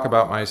 don't talk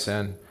about my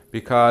sin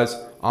because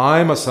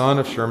I'm a son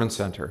of Sherman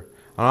Center.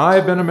 And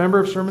I've been a member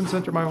of Sherman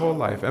Center my whole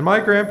life. And my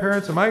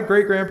grandparents and my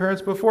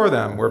great-grandparents before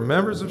them were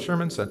members of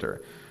Sherman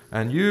Center.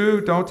 And you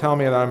don't tell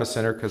me that I'm a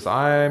sinner because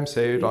I'm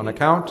saved on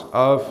account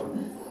of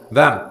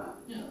them.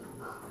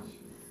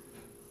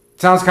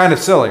 Sounds kind of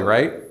silly,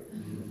 right?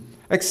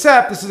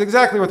 Except this is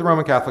exactly what the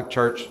Roman Catholic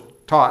Church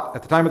taught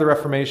at the time of the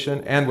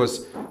Reformation and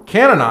was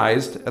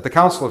canonized at the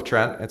Council of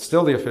Trent. It's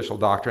still the official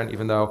doctrine,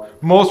 even though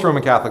most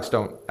Roman Catholics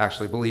don't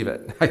actually believe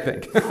it, I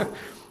think.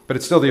 But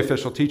it's still the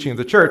official teaching of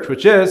the church,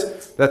 which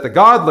is that the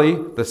godly,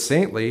 the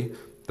saintly,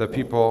 the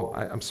people...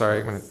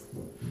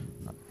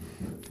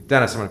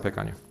 Dennis, I'm going to pick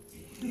on you.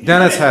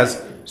 Dennis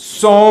has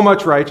so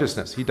much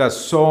righteousness. He does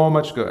so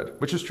much good,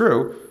 which is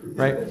true,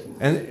 right?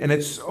 And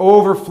it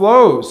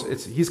overflows.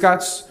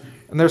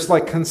 And there's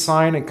like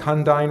consign and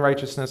condign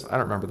righteousness. I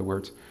don't remember the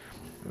words.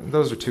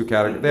 Those are two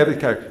categories. They have the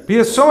category. He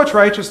has so much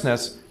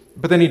righteousness,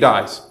 but then he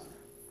dies.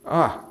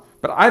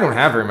 But I don't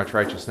have very much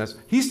righteousness.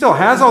 He still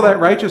has all that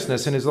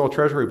righteousness in his little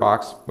treasury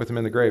box with him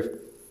in the grave.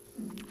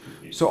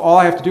 So all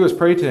I have to do is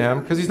pray to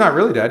him, because he's not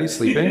really dead. He's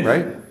sleeping,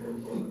 right?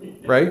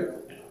 Right?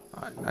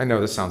 I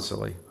know this sounds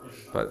silly,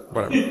 but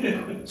whatever.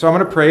 So I'm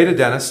going to pray to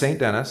Dennis, St.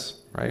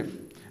 Dennis, right?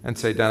 And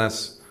say,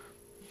 Dennis,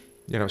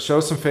 show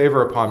some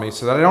favor upon me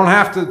so that I don't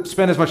have to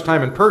spend as much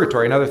time in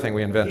purgatory, another thing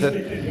we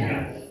invented.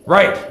 Yeah.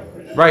 Right.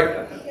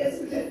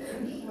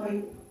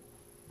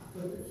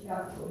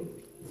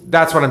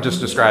 That's what I'm just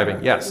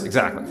describing. Yes,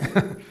 exactly.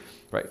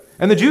 Right.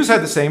 And the Jews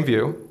had the same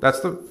view.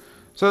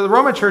 So the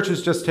Roman Church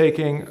is just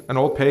taking an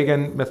old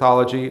pagan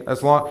mythology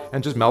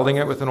and just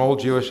melding it with an old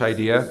Jewish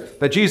idea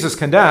that Jesus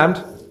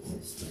condemned.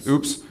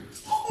 Oops.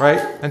 right?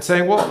 And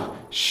saying, well,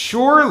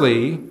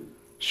 surely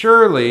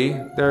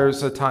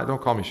there's a time,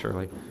 don't call me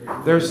Shirley,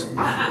 there's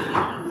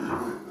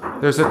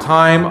a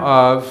time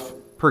of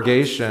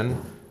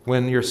purgation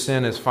when your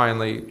sin is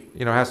finally,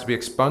 has to be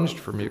expunged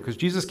from you, because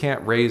Jesus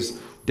can't raise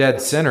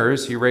dead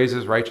sinners, he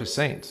raises righteous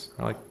saints.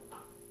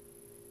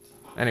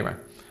 Anyway,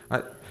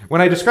 when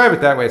I describe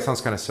it that way, it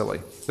sounds kind of silly.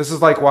 This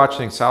is like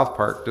watching South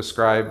Park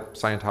describe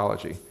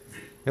Scientology.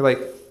 You're like,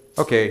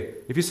 okay,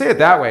 if you say it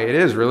that way, it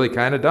is really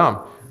kind of dumb.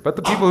 But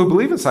the people who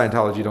believe in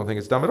Scientology don't think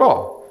it's dumb at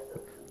all.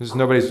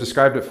 Nobody's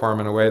described it for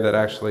them in a way that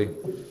actually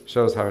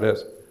shows how it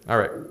is. All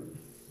right.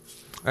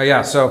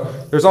 So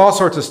there's all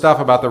sorts of stuff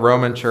about the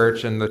Roman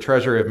church and the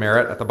treasury of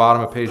merit at the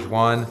bottom of page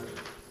 1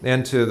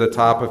 and to the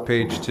top of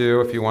page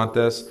 2 if you want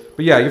this.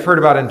 But yeah, you've heard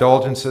about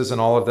indulgences and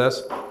all of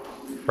this,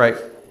 right?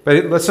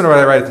 But listen to what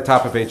I write at the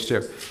top of page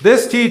 2.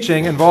 This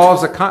teaching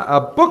involves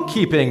a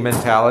bookkeeping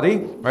mentality,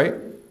 right?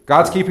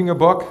 God's keeping a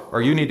book,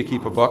 or you need to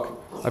keep a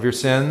book of your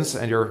sins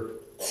and your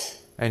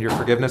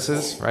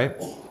forgivenesses, right?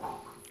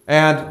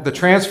 And the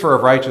transfer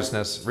of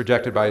righteousness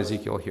rejected by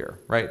Ezekiel here,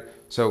 right?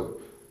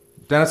 So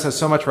Dennis has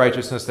so much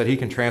righteousness that he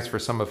can transfer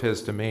some of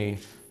his to me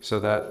so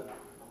that,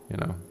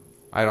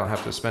 I don't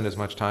have to spend as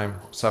much time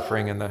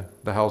suffering in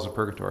the hells of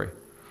purgatory.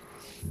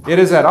 It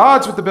is at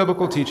odds with the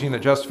biblical teaching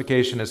that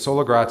justification is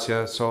sola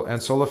gratia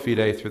and sola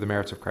fide through the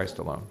merits of Christ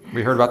alone.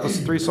 We heard about those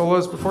 3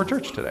 solas before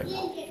church today.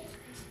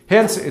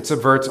 Hence, it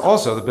subverts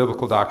also the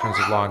biblical doctrines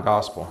of law and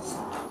gospel.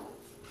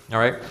 All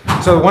right.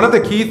 So one of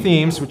the key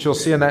themes, which you'll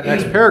see in that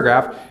next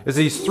paragraph, is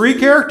these 3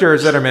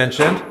 characters that are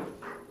mentioned.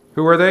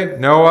 Who are they?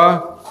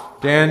 Noah,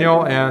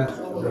 Daniel,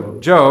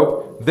 and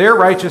Job. Their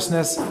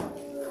righteousness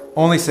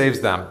only saves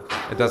them.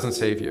 It doesn't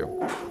save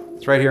you.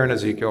 It's right here in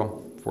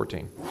Ezekiel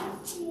 14.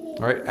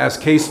 All right. As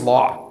case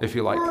law, if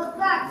you like.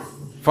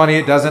 Funny,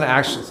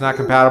 it's not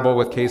compatible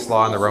with case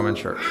law in the Roman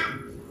church.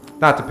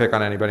 Not to pick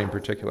on anybody in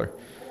particular.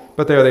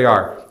 But there they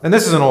are. And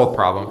this is an old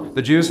problem.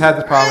 The Jews had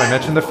the problem. I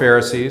mentioned the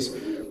Pharisees.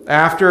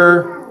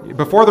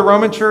 Before the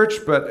Roman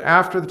church, but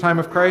after the time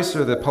of Christ,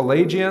 are the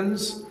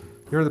Pelagians.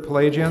 Here are the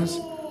Pelagians.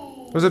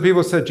 Those are the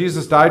people who said,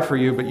 Jesus died for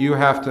you, but you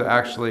have to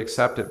actually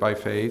accept it by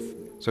faith.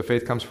 So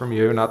faith comes from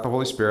you, not the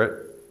Holy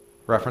Spirit.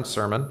 Reference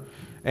sermon.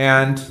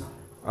 And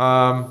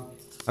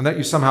that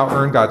you somehow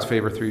earn God's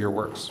favor through your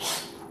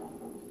works.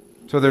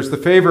 So there's the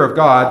favor of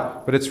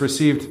God, but it's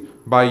received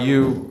by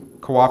you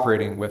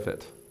cooperating with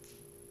it.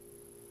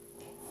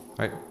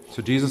 Right?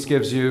 So Jesus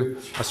gives you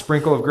a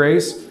sprinkle of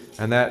grace,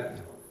 and that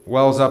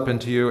wells up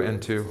into you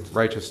into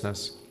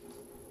righteousness.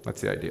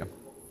 That's the idea.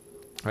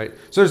 Right?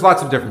 So there's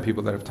lots of different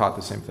people that have taught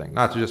the same thing,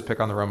 not to just pick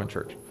on the Roman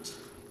church.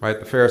 Right?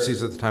 The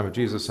Pharisees at the time of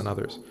Jesus and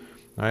others.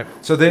 Right?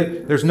 So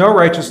there's no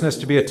righteousness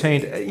to be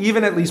attained,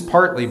 even at least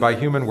partly by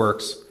human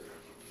works,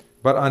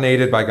 but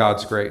unaided by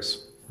God's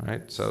grace.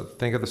 Right? So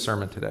think of the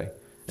sermon today.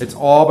 It's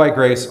all by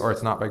grace or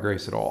it's not by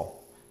grace at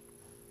all.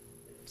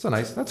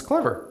 That's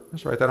clever.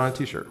 Let's write that on a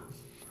t-shirt.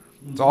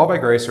 It's all by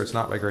grace or it's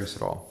not by grace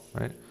at all.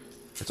 Right?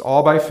 It's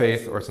all by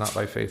faith or it's not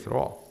by faith at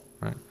all.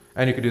 Right?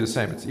 And you could do the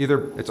same.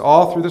 It's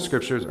all through the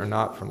scriptures or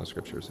not from the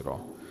sriscriptures at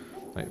all.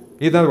 Right?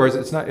 In other words,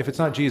 if it's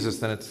not Jesus,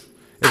 then if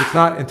it's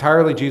not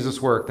entirely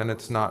Jesus' work, then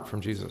it's not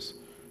from Jesus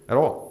at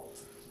all.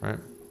 Right?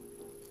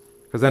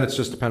 Because then it's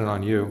just dependent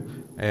on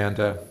you.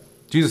 And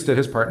Jesus did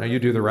his part. Now you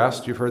do the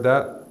rest. You've heard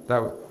that?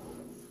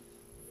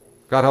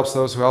 God helps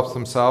those who help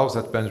themselves.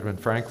 That's Benjamin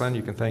Franklin.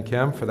 You can thank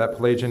him for that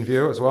Pelagian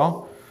view as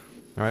well.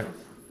 All right.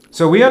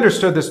 So we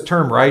understood this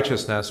term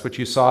righteousness, which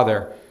you saw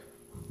there.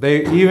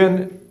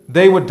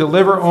 They would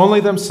deliver only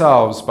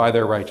themselves by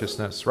their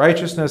righteousness.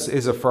 Righteousness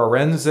is a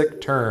forensic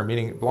term,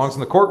 meaning it belongs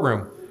in the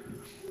courtroom.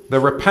 The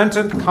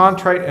repentant,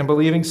 contrite, and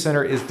believing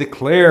sinner is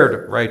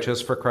declared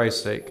righteous for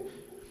Christ's sake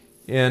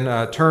in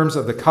terms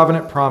of the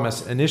covenant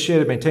promise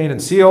initiated, maintained,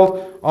 and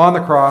sealed on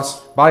the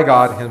cross by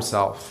God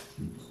himself.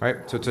 Right?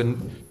 So it's a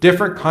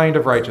different kind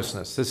of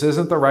righteousness. This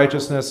isn't the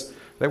righteousness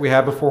that we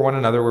have before one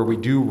another where we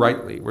do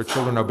rightly, where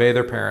children obey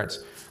their parents,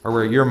 or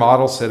where you're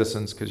model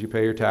citizens because you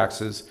pay your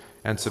taxes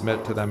and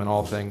submit to them in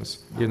all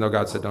things, even though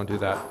God said don't do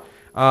that.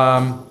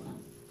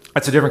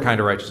 That's a different kind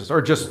of righteousness.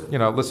 Or just,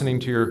 listening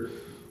to your...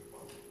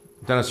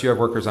 Dennis, you have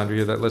workers under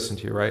you that listen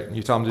to you, right? And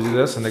you tell them to do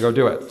this, and they go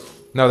do it.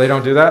 No, they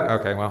don't do that?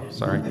 Okay, well,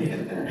 sorry.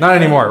 Not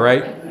anymore,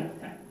 right?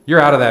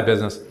 You're out of that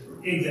business.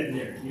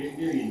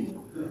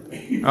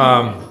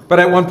 But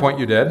at one point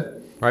you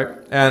did, right?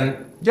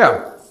 And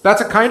yeah, that's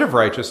a kind of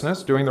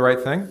righteousness, doing the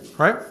right thing,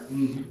 right?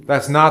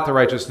 That's not the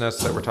righteousness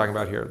that we're talking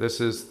about here.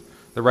 This is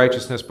the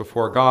righteousness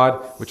before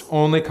God, which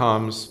only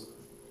comes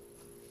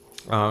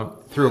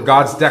through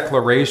God's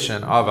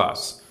declaration of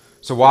us.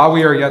 So while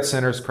we are yet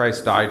sinners,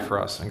 Christ died for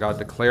us, and God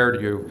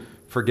declared you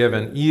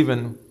forgiven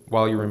even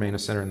while you remain a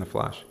sinner in the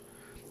flesh.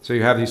 So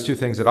you have these two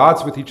things at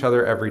odds with each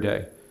other every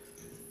day.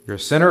 You're a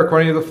sinner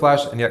according to the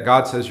flesh, and yet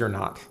God says you're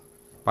not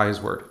by his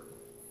word.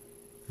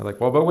 You're like,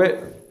 well, but wait,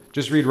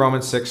 just read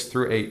Romans 6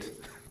 through 8,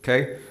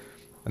 okay?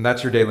 And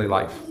that's your daily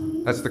life.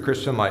 That's the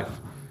Christian life.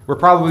 We're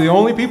probably the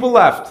only people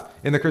left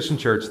in the Christian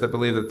church that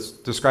believe that's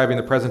describing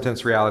the present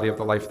tense reality of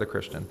the life of the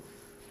Christian.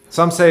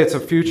 Some say it's a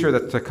future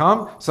that's to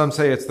come. Some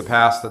say it's the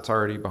past that's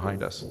already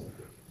behind us.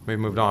 We've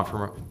moved on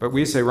from it. But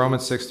we say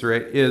Romans 6 through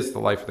 8 is the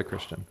life of the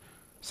Christian.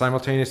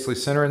 Simultaneously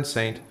sinner and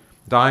saint,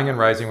 dying and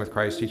rising with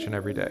Christ each and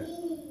every day.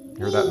 You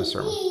heard that in the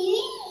sermon.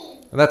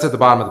 And that's at the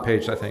bottom of the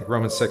page, I think.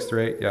 Romans 6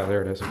 through 8. Yeah,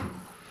 there it is.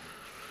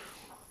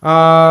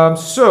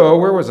 So,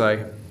 where was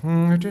I?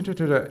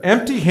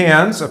 Empty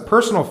hands of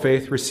personal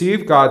faith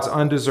receive God's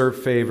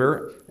undeserved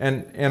favor,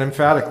 and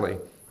emphatically,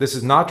 this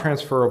is not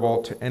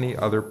transferable to any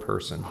other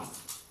person.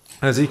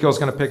 Ezekiel's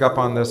going to pick up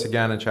on this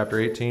again in chapter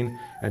 18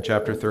 and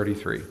chapter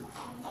 33.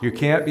 You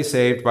can't be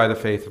saved by the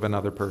faith of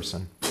another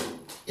person.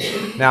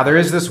 Now, there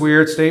is this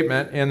weird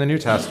statement in the New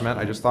Testament,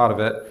 I just thought of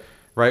it,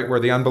 right,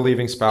 where the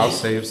unbelieving spouse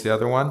saves the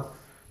other one,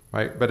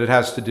 right? But it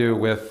has to do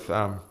with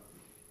the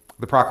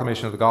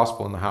proclamation of the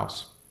gospel in the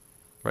house,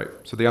 right?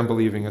 So the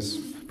unbelieving is,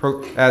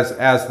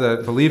 as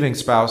the believing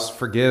spouse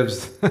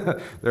forgives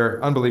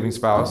their unbelieving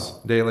spouse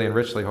daily and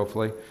richly,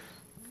 hopefully,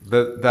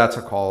 that's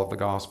a call of the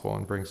gospel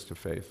and brings to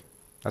faith.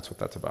 That's what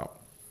that's about.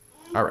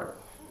 All right.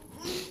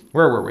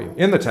 Where were we?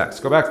 In the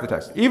text. Go back to the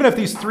text. Even if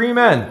these three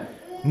men,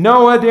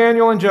 Noah,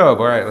 Daniel, and Job.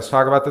 All right, let's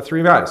talk about the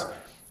three guys.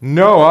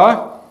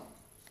 Noah,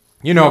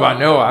 you know about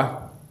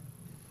Noah,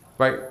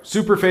 right?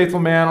 Super faithful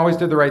man, always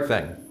did the right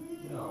thing.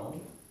 No.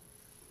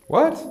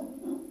 What?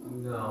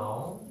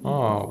 No.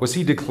 Oh, was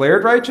he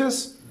declared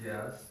righteous?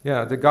 Yes.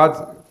 Yeah, did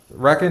God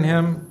reckon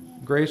him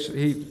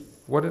gracious?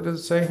 What did it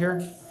say here?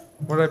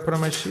 What did I put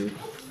on my sheet?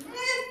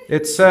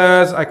 It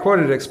says, I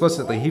quoted it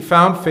explicitly, he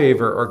found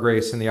favor or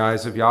grace in the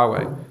eyes of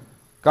Yahweh.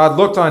 God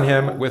looked on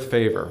him with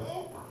favor.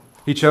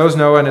 He chose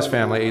Noah and his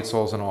family, 8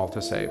 souls in all,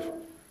 to save.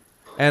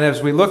 And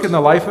as we look in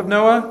the life of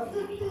Noah,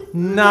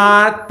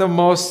 not the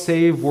most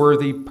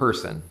save-worthy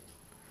person.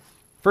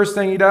 First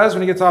thing he does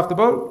when he gets off the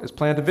boat is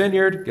plant a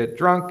vineyard, get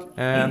drunk,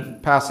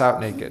 and pass out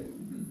naked.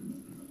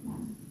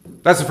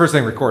 That's the first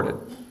thing recorded.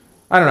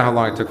 I don't know how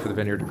long it took for the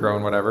vineyard to grow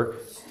and whatever,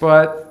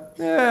 but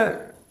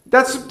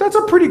that's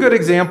a pretty good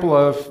example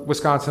of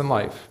Wisconsin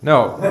life.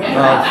 No.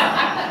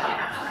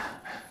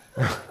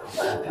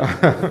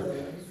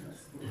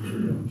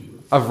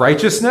 Of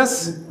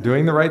righteousness,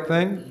 doing the right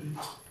thing.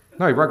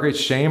 No, he brought great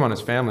shame on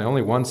his family.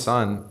 Only one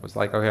son was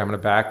like, okay, I'm going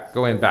to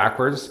go in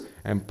backwards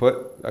and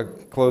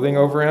put clothing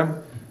over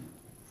him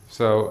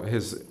so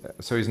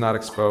he's not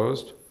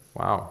exposed.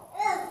 Wow.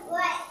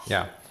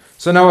 Yeah.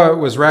 So Noah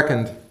was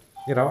reckoned,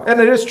 and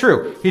it is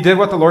true. He did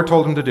what the Lord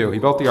told him to do. He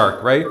built the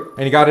ark, right?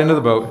 And he got into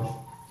the boat.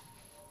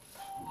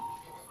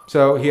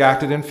 So he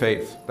acted in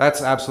faith.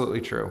 That's absolutely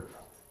true.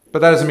 But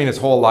that doesn't mean his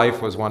whole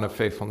life was one of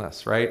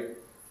faithfulness, right?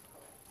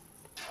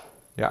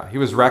 Yeah, he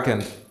was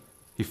reckoned.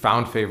 He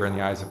found favor in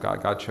the eyes of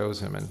God. God chose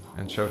him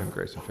and showed him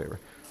grace and favor.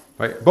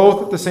 Right?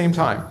 Both at the same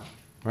time,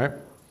 right?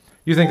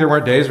 You think there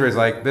weren't days where he's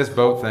like, this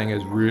boat thing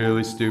is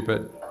really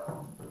stupid.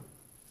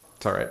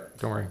 It's all right.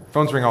 Don't worry.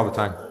 Phones ring all the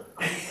time.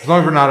 As long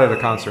as we're not at a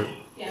concert.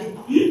 Yeah.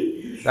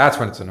 That's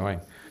when it's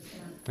annoying.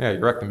 Yeah, you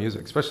wreck the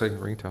music, especially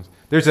ringtones.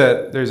 There's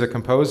a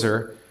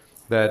composer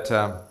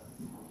that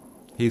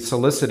he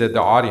solicited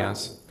the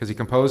audience because he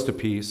composed a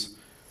piece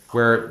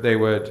where they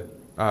would,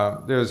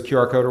 there was a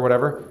QR code or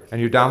whatever,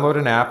 and you download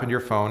an app in your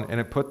phone,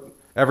 and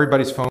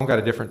everybody's phone got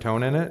a different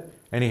tone in it,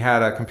 and he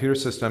had a computer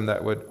system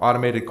that would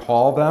automated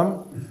call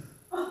them,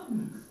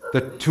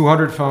 the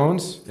 200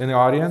 phones in the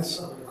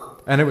audience,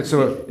 and it would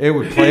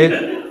play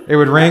it, it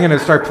would ring, and it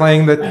would start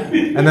playing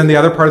and then the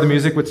other part of the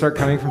music would start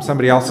coming from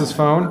somebody else's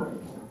phone.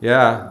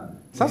 Yeah,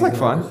 sounds like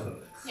fun.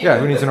 Yeah,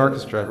 who needs an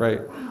orchestra, right?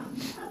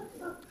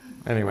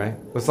 Anyway,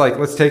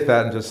 let's take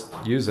that and just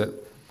use it.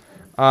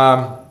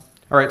 All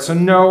right, so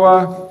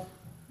Noah,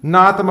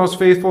 not the most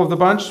faithful of the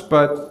bunch,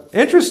 but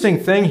interesting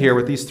thing here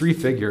with these three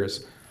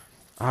figures.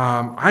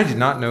 I did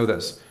not know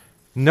this.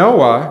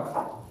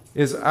 Noah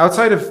is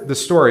outside of the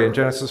story in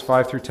Genesis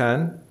 5 through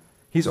 10.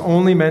 He's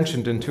only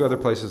mentioned in 2 other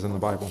places in the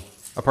Bible,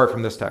 apart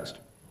from this text.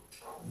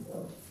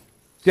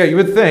 Yeah, you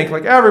would think,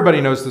 like,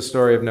 everybody knows the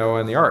story of Noah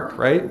and the ark,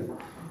 right?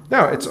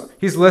 No,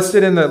 he's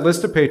listed in the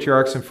list of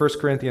patriarchs in 1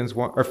 Chronicles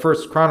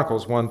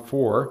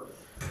 1:4.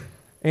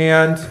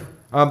 And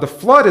the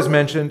flood is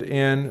mentioned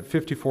in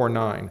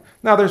 54:9.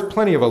 Now, there's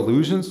plenty of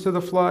allusions to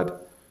the flood,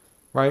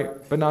 right?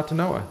 But not to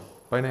Noah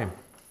by name.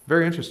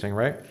 Very interesting,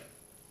 right?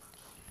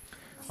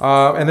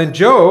 And then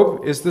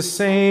Job is the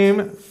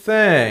same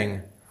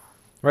thing,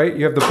 right?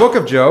 You have the book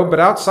of Job, but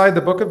outside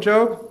the book of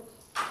Job,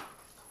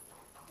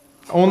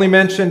 only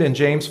mentioned in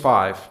James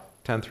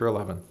 5:10 through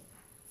 11.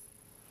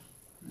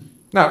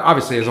 Now,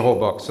 obviously, as a whole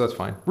book, so that's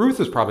fine.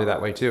 Ruth is probably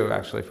that way too,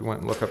 actually, if we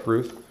went and look up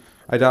Ruth.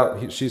 I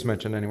doubt she's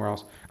mentioned anywhere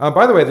else.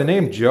 By the way, the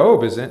name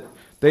Job isn't.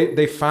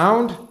 They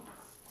found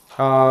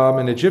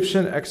an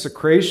Egyptian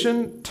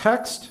execration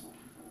text.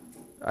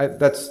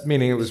 That's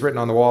meaning it was written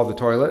on the wall of the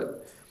toilet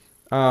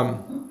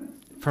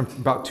from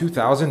about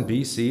 2000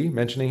 BC,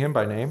 mentioning him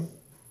by name.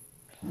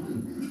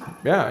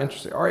 Yeah,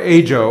 interesting. Or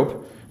a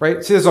Job,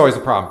 right? See, this is always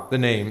the problem, the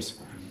names.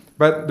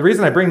 But the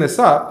reason I bring this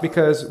up,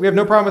 because we have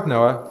no problem with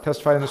Noah,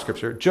 testified in the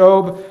scripture.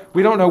 Job,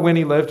 we don't know when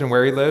he lived and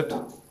where he lived.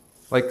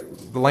 Like,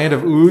 the land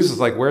of Uz is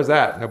like, where's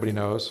that? Nobody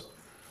knows.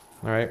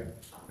 All right?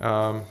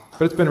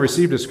 but it's been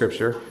received as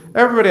scripture.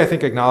 Everybody, I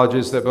think,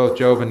 acknowledges that both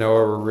Job and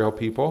Noah were real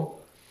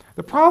people.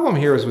 The problem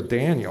here is with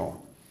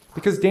Daniel,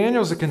 because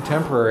Daniel's a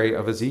contemporary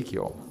of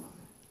Ezekiel.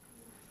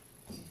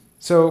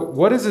 So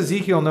what does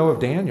Ezekiel know of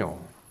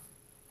Daniel?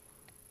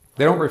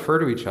 They don't refer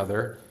to each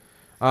other.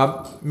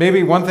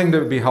 Maybe one thing that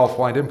would be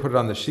helpful, I didn't put it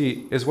on the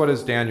sheet, is what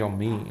does Daniel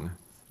mean?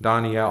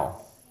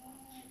 Daniel.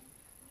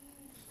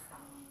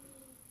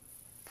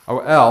 Oh,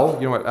 El,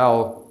 you know what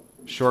El,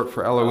 short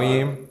for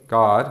Elohim,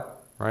 God,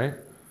 right?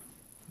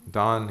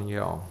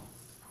 Daniel,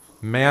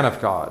 man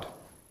of God.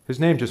 His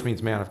name just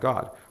means man of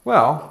God.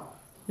 Well,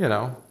 you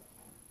know,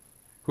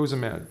 who's a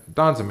man?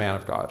 Don's a man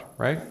of God,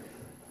 right?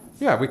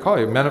 Yeah, we call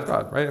you men of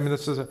God, right? I mean,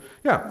 this is so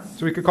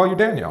we could call you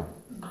Daniel,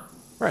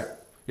 right?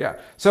 Yeah.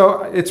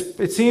 So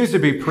it seems to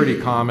be pretty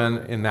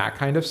common in that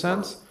kind of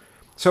sense.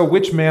 So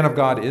which man of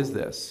God is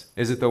this?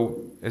 Is it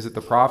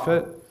the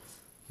prophet?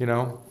 You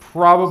know,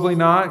 probably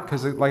not,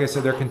 because like I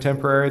said, they're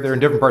contemporary. They're in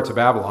different parts of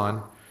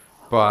Babylon,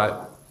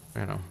 but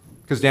you know,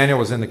 because Daniel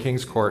was in the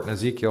king's court and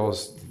Ezekiel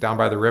is down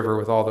by the river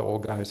with all the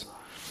old guys.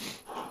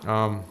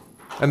 And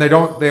they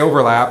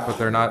overlap, but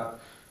they're not.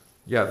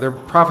 Yeah, they're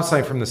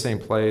prophesying from the same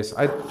place.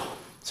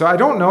 So I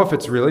don't know if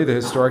it's really the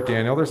historic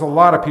Daniel. There's a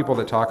lot of people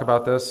that talk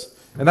about this,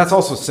 and that's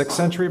also 6th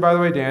century, by the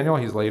way. Daniel,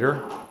 he's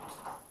later.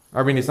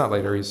 I mean, he's not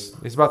later. He's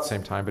about the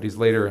same time, but he's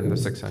later in the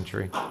 6th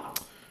century.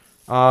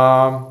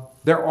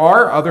 There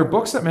are other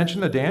books that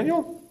mention the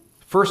Daniel,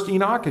 1st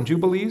Enoch and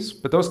Jubilees,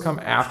 but those come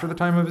after the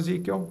time of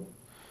Ezekiel.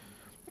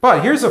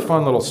 But here's a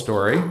fun little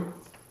story,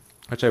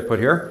 which I put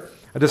here.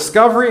 A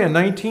discovery in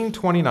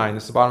 1929,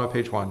 this is the bottom of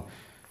page 1,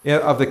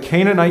 of the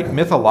Canaanite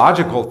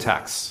mythological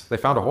texts. They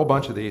found a whole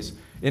bunch of these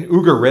in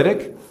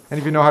Ugaritic. Any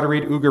of you know how to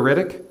read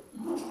Ugaritic?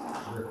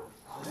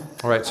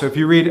 All right, so if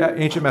you read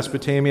ancient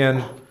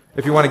Mesopotamian,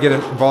 if you want to get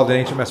involved in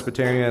ancient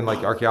Mesopotamian, like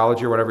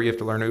archaeology or whatever, you have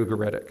to learn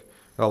Ugaritic.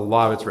 A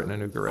lot of it's written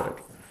in Ugaritic.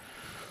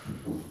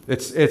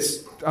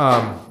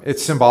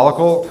 It's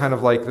symbolical, kind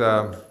of like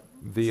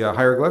the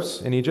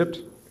hieroglyphs in Egypt.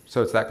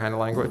 So it's that kind of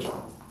language.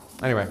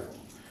 Anyway,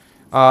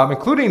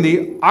 including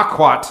the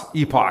Akhwat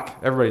epoch.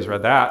 Everybody's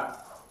read that.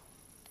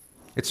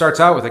 It starts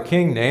out with a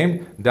king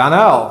named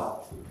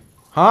Daniel.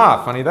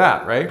 Funny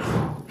that, right?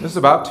 This is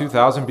about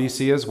 2000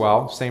 BC as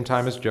well, same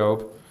time as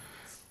Job.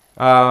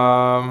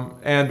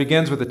 And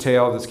begins with the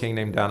tale of this king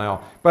named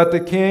Daniel. But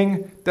the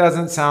king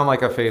doesn't sound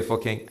like a faithful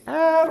king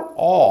at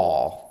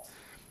all.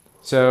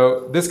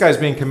 So this guy's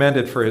being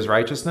commended for his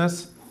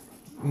righteousness,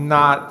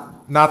 not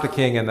the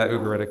king in the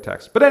Ugaritic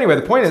text. But anyway,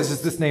 the point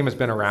is this name has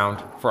been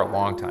around for a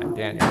long time,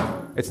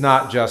 Daniel. It's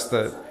not just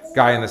the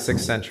guy in the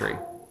 6th century.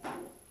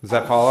 Does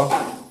that follow?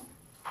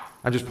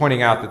 I'm just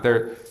pointing out that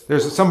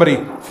there's somebody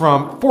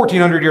from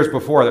 1400 years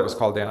before that was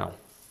called Daniel.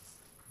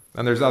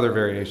 And there's other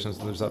variations,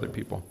 and there's other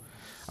people.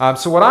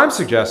 So what I'm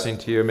suggesting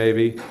to you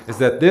maybe is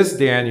that this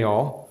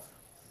Daniel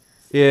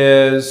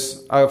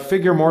is a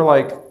figure more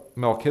like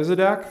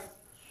Melchizedek,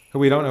 who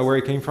we don't know where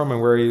he came from and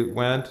where he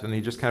went, and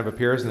he just kind of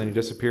appears and then he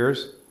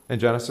disappears in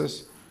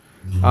Genesis,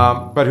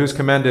 but who's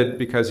commended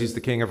because he's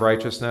the king of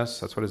righteousness.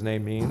 That's what his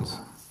name means.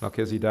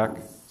 Melchizedek,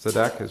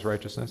 Zedek is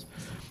righteousness.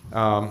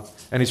 And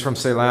he's from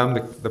Salem,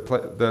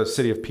 the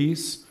city of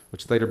peace,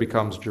 which later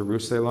becomes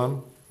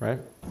Jerusalem, right?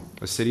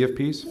 The city of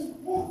peace.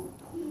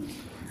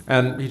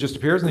 And he just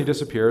appears and he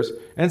disappears.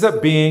 Ends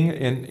up being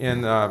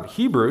in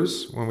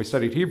Hebrews, when we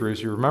studied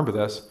Hebrews, you remember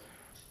this,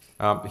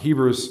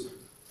 Hebrews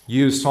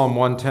used Psalm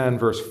 110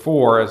 verse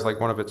 4 as like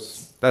one of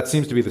its, that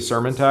seems to be the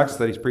sermon text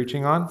that he's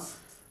preaching on.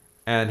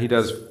 And he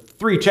does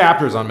 3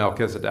 chapters on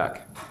Melchizedek,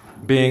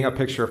 being a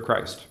picture of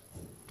Christ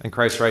and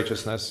Christ's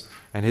righteousness.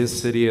 And his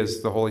city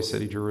is the holy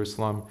city,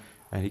 Jerusalem.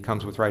 And he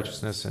comes with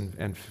righteousness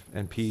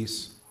and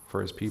peace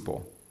for his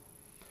people.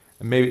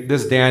 And maybe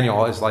this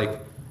Daniel is like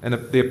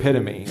the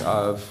epitome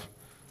of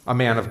a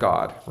man of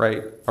God,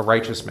 right? A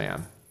righteous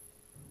man.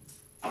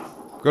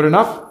 Good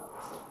enough?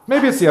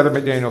 Maybe it's the other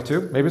Daniel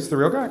too. Maybe it's the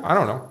real guy. I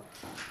don't know.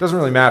 Doesn't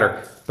really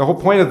matter. The whole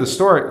point of the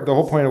story, the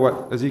whole point of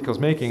what Ezekiel's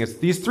making is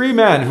these 3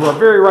 men who are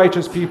very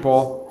righteous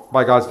people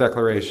by God's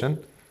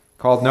declaration,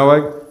 called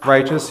Noah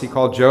righteous, he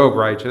called Job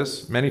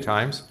righteous many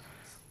times,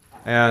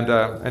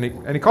 and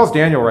he calls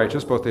Daniel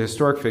righteous, both the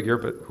historic figure,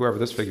 but whoever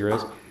this figure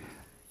is.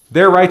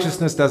 Their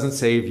righteousness doesn't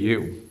save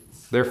you.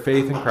 Their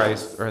faith in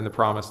Christ or in the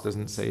promise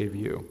doesn't save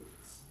you,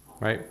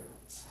 right?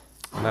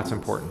 And that's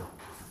important.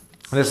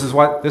 And this is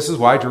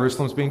why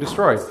Jerusalem's being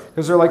destroyed,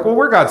 because they're like, well,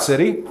 we're God's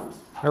city.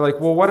 They're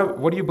like, well,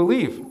 what do you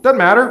believe? Doesn't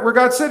matter. We're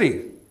God's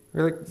city.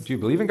 You're like, do you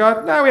believe in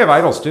God? No, we have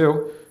idols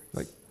too.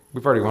 Like,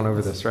 we've already gone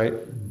over this, right?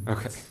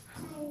 Okay.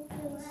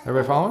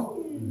 Everybody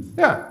following?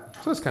 Yeah.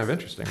 So it's kind of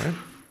interesting, right?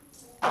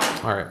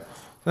 All right.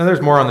 Then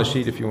there's more on the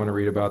sheet if you want to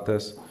read about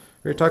this.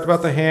 We talked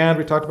about the hand.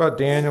 We talked about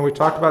Daniel. We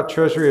talked about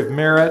treasury of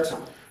merit.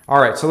 All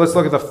right. So let's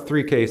look at the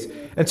 3 cases.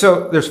 And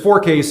so there's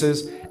 4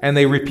 cases, and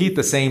they repeat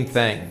the same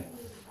thing.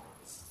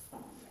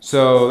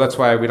 So that's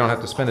why we don't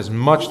have to spend as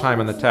much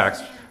time in the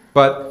text.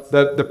 But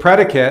the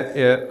predicate,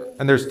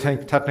 and there's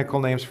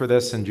technical names for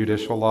this in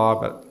judicial law,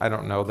 but I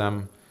don't know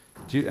them.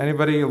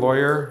 Anybody a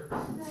lawyer?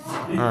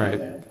 All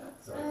right.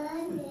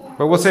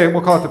 But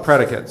we'll call it the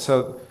predicate.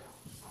 So,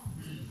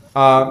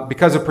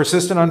 because of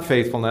persistent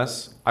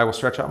unfaithfulness, I will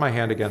stretch out my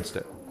hand against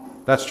it.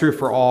 That's true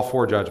for all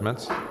 4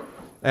 judgments.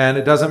 And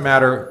it doesn't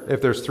matter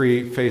if there's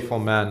 3 faithful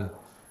men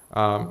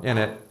in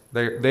it.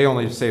 They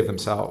only save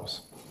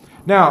themselves.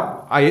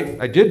 Now,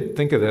 I did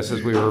think of this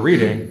as we were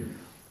reading.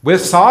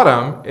 With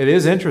Sodom, it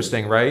is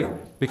interesting, right?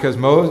 Because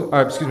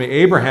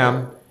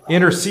Abraham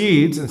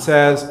intercedes and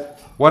says,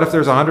 what if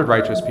there's 100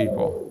 righteous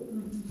people?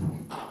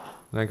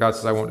 And then God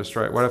says, I won't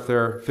destroy it. What if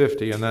there are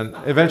 50? And then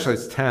eventually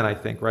it's 10, I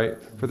think, right?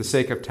 For the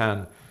sake of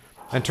 10.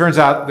 And turns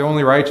out the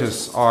only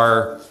righteous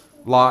are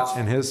Lot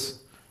and his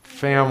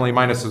family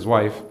minus his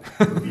wife.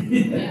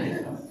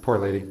 Poor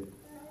lady.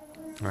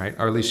 Right?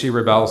 Or at least she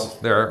rebels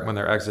there when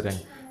they're exiting.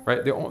 Right?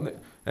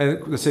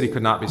 And the city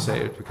could not be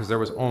saved because there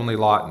was only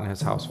Lot and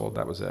his household.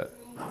 That was it.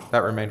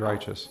 That remained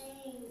righteous.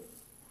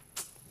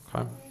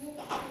 Okay.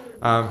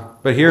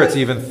 But here it's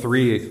even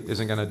 3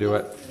 isn't going to do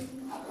it.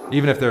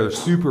 Even if they're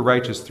super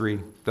righteous 3,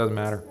 doesn't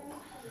matter.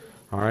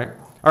 All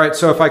right,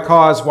 so if I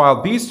cause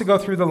wild beasts to go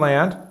through the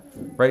land,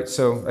 right,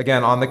 so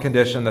again, on the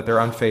condition that they're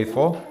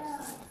unfaithful,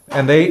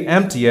 and they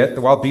empty it,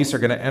 the wild beasts are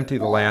going to empty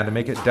the land and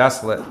make it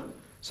desolate,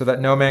 so that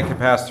no man can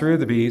pass through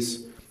the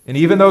beasts. And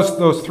even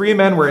those 3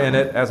 men were in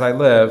it, as I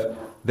live,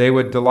 they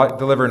would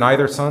deliver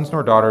neither sons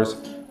nor daughters,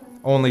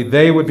 only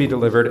they would be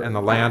delivered, and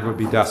the land would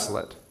be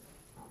desolate.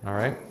 All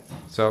right,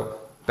 so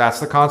that's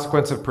the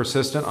consequence of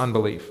persistent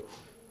unbelief.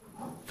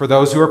 For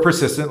those who are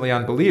persistently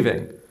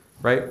unbelieving,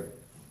 right?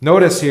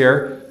 Notice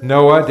here,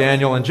 Noah,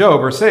 Daniel, and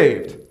Job are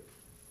saved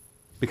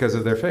because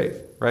of their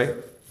faith, right?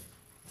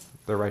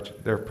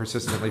 They're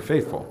persistently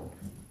faithful.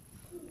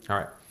 All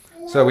right.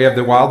 So we have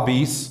the wild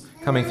beasts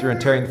coming through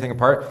and tearing the thing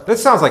apart.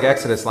 This sounds like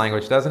Exodus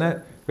language, doesn't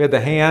it? We had the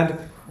hand,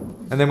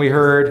 and then we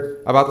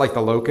heard about like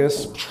the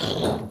locusts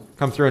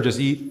come through and just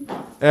eat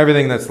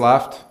everything that's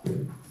left.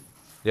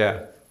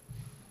 Yeah.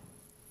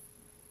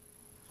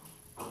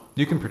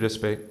 You can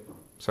participate.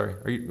 Sorry.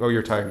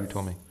 You're tired, you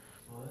told me.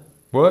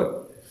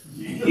 What?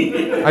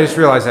 I just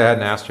realized I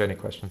hadn't asked you any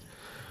questions.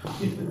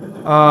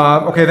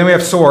 Okay, then we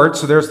have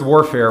swords. So there's the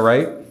warfare,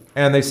 right?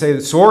 And they say,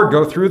 the sword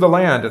go through the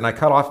land, and I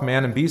cut off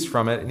man and beast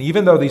from it. And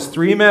even though these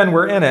 3 men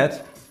were in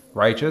it,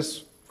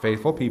 righteous,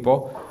 faithful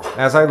people,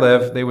 as I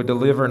live, they would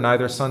deliver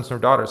neither sons nor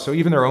daughters. So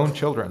even their own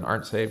children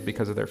aren't saved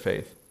because of their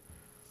faith.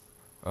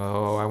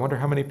 Oh, I wonder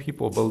how many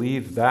people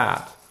believe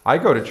that. I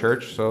go to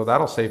church, so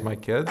that'll save my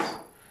kids,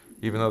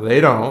 even though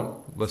they don't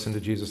listen to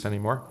Jesus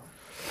anymore.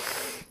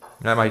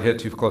 That might hit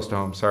too close to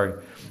home, sorry.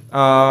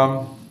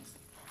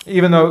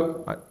 Even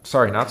though,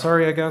 not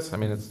sorry, I guess. I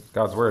mean, it's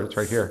God's word, it's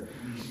right here.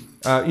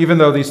 Even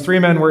though these 3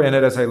 men were in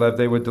it as I lived,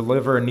 they would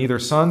deliver neither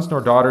sons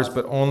nor daughters,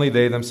 but only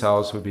they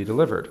themselves would be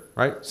delivered.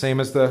 Right? Same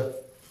as the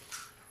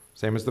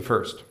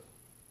first.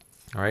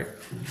 All right?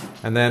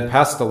 And then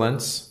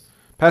pestilence.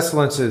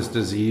 Pestilence is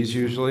disease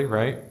usually,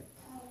 right?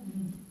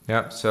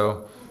 Yeah,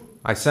 so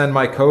I send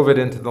my COVID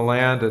into the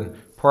land and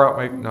pour out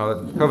my... No,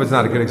 COVID's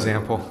not a good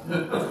example.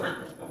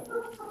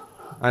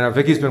 I know,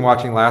 Vicky's been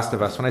watching Last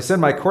of Us. When I send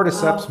my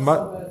cordyceps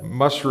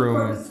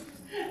mushroom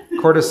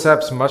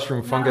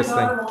fungus thing...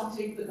 My daughter won't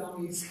take the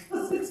gummies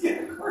because it's got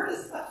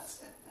cordyceps.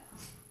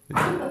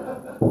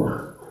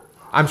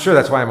 I'm sure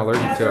that's why I'm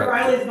allergic to Pastor it.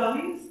 Riley's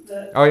gummies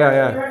that Oh, yeah, you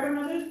yeah.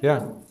 recommended?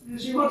 Yeah.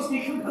 She won't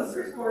take them because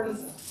there's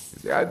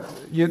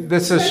cordyceps.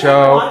 This is a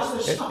show.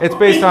 It's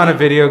based on a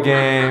video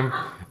game,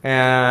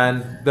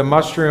 and the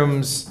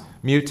mushrooms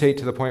mutate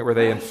to the point where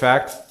they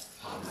infect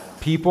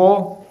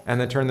people and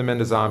then turn them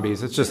into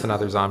zombies. It's just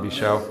another zombie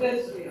show.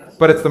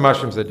 But it's the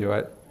mushrooms that do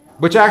it.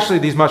 Which actually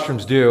these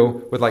mushrooms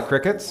do with like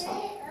crickets.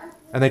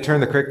 And they turn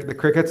the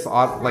crickets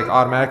like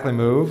automatically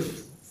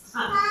move.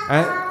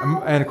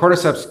 And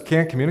cordyceps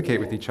can't communicate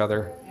with each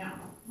other. Yeah.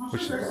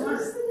 Which, The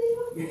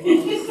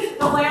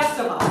Last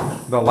of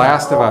Us. The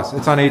Last of Us.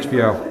 It's on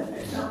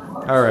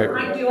HBO. All right.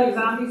 Mike, do you like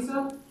zombie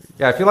stuff?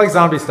 Yeah, if you like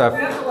zombie stuff,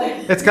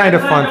 it's kind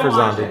of fun for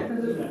zombie.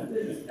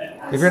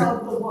 If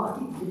you're,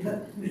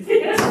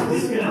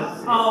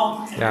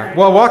 Oh. yeah.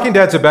 Well, Walking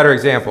Dead's a better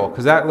example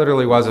because that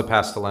literally was a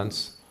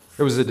pestilence.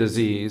 It was a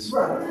disease.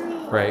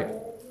 Right.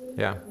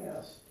 Yeah.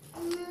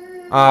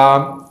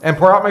 And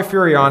pour out my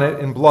fury on it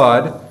in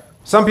blood.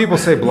 Some people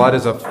say blood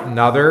is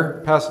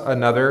another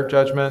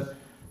judgment,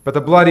 but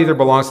the blood either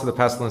belongs to the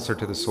pestilence or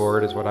to the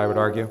sword, is what I would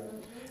argue.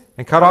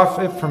 And cut off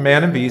it from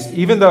man and beast,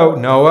 even though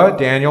Noah,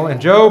 Daniel,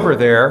 and Job are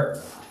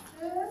there.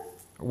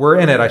 Were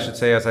in it, I should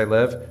say, as I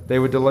live. They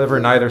would deliver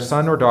neither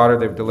son nor daughter.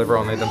 They would deliver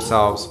only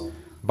themselves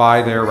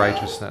by their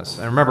righteousness.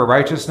 And remember,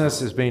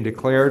 righteousness is being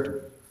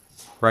declared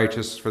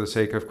righteous for the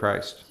sake of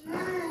Christ.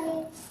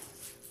 And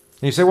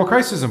you say, well,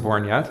 Christ isn't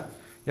born yet.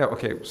 Yeah,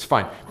 okay, it's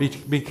fine.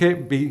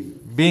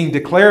 Being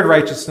declared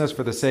righteousness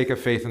for the sake of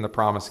faith in the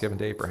promise given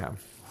to Abraham.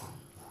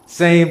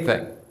 Same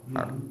thing.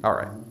 All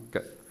right,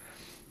 good.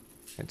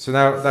 And so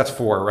now that's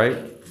 4, right?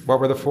 What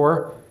were the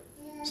 4?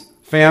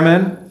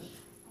 Famine,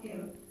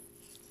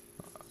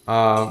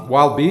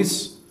 wild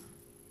beasts,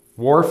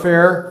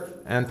 warfare,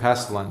 and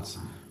pestilence.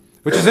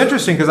 Which is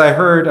interesting because I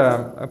heard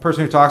a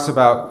person who talks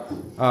about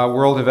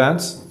world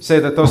events say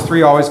that those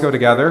three always go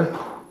together: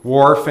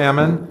 war,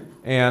 famine,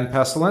 and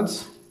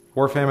pestilence.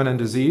 War, famine, and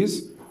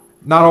disease.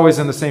 Not always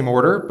in the same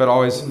order, but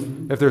always,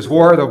 if there's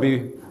war, there'll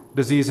be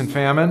disease and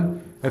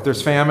famine. If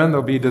there's famine,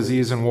 there'll be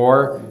disease and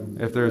war.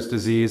 If there's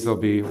disease, there'll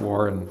be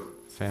war and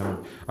famine.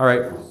 All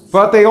right.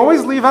 But they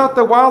always leave out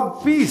the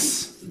wild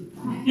beasts.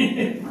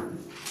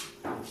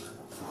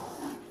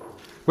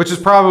 Which is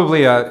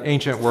probably an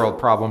ancient world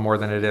problem more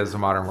than it is a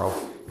modern world.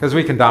 Because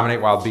we can dominate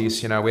wild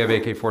beasts. You know, we have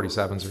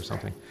AK-47s or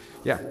something.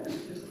 Yeah.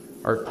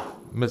 Or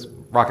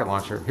rocket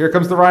launcher. Here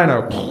comes the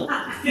rhino.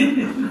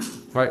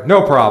 Right.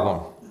 No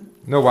problem.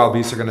 No wild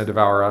beasts are going to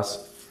devour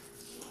us.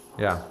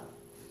 Yeah.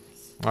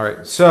 All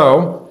right.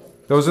 So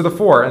those are the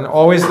four. And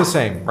always the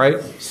same,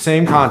 right?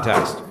 Same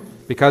context.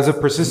 Because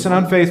of persistent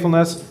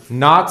unfaithfulness,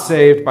 not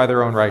saved by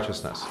their own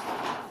righteousness.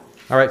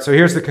 All right. So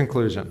here's the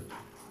conclusion.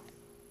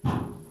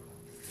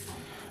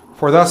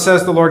 For thus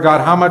says the Lord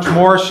God, how much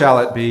more shall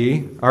it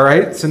be? All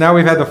right, so now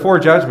we've had the four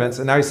judgments,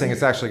 and now he's saying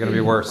it's actually going to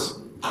be worse.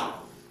 All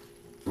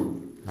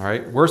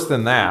right, worse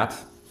than that,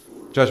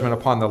 judgment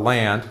upon the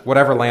land,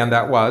 whatever land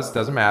that was,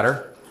 doesn't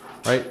matter,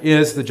 right,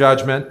 is the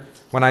judgment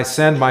when I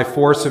send my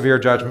four severe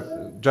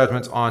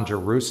judgments on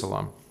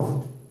Jerusalem.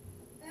 All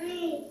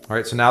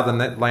right, so now the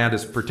land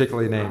is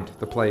particularly named,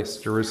 the place,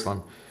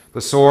 Jerusalem.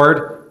 The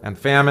sword and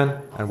famine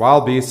and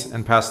wild beasts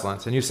and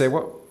pestilence. And you say,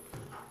 well,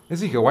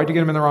 Ezekiel, why'd you get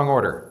them in the wrong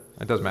order?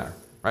 It doesn't matter,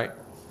 right?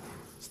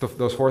 It's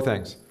those four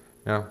things.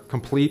 You know,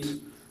 complete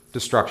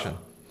destruction.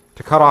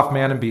 To cut off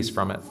man and beast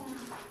from it.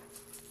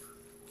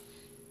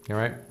 All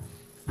right?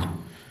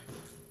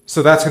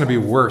 So that's going to be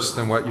worse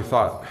than what you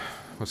thought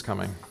was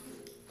coming.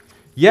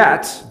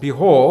 Yet,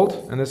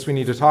 behold, and this we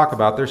need to talk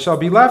about, there shall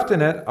be left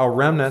in it a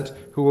remnant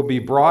who will be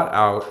brought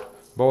out,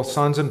 both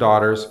sons and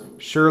daughters.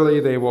 Surely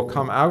they will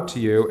come out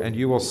to you, and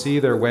you will see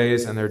their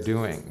ways and their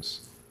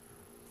doings.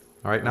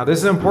 All right, now this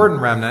is an important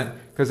remnant,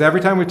 because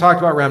every time we talked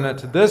about remnant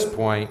to this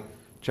point,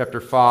 chapter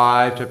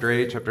 5, chapter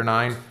 8, chapter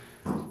 9,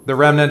 the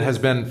remnant has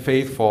been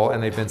faithful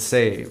and they've been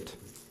saved.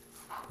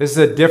 This is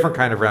a different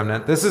kind of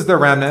remnant. This is the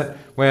remnant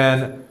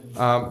when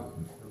the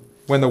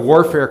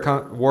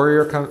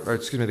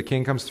the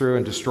king comes through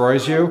and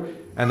destroys you,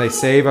 and they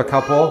save a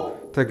couple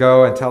to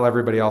go and tell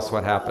everybody else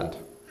what happened.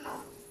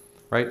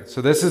 Right?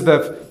 So these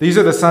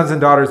are the sons and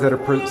daughters that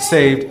are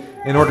saved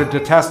in order to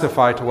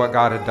testify to what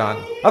God had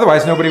done.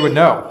 Otherwise, nobody would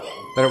know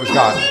that it was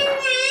God.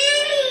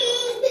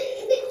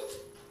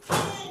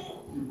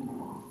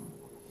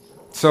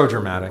 So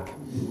dramatic.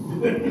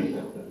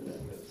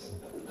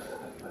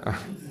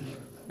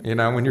 You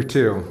know, when you're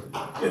two.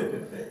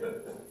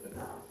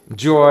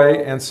 Joy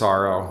and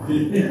sorrow.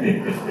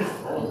 In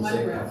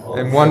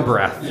one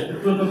breath.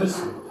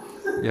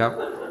 Yep.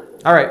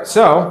 All right,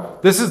 so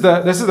this is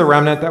the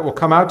remnant that will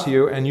come out to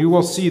you, and you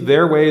will see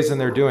their ways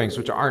and their doings,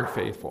 which aren't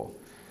faithful.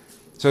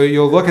 So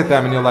you'll look at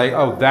them and you're like,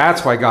 oh,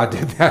 that's why God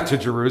did that to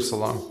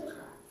Jerusalem.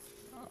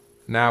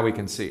 Now we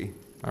can see.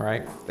 All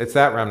right? It's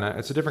that remnant.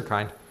 It's a different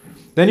kind.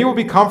 Then you will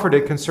be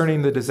comforted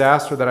concerning the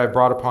disaster that I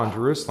brought upon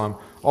Jerusalem,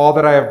 all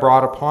that I have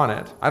brought upon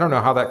it. I don't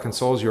know how that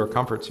consoles you or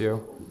comforts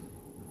you.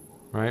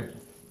 Right?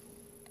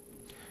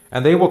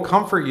 And they will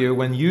comfort you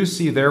when you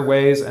see their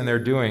ways and their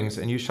doings,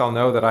 and you shall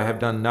know that I have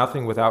done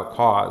nothing without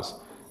cause,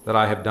 that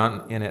I have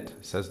done in it,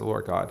 says the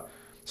Lord God.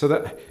 So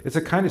that it's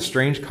a kind of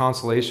strange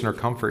consolation or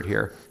comfort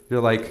here.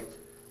 You're like,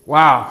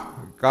 wow,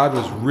 God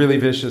was really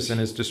vicious in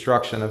his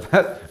destruction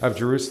of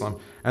Jerusalem.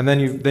 And then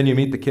you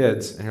meet the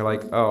kids, and you're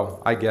like,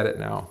 oh, I get it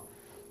now.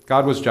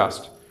 God was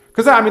just.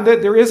 Because, I mean,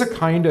 there is a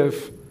kind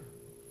of,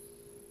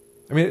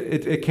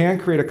 it can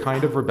create a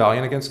kind of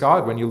rebellion against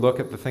God when you look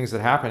at the things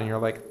that happen, and you're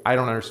like, I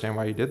don't understand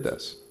why he did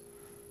this.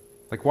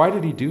 Like, why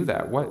did he do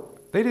that?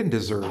 They didn't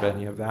deserve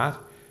any of that.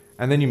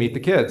 And then you meet the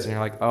kids, and you're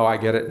like, oh, I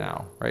get it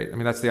now, right? I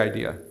mean, that's the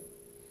idea.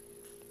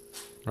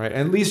 Right?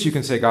 And at least you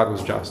can say God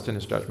was just in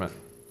his judgment.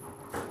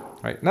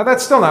 Right? Now,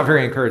 that's still not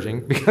very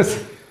encouraging,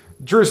 because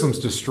Jerusalem's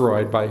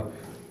destroyed by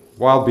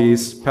wild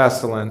beasts,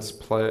 pestilence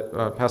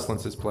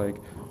is plague,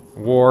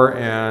 war,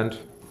 and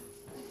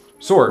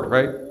sword,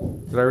 right?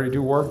 Did I already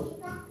do war?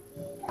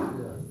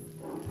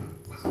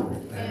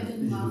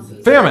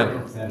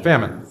 Famine.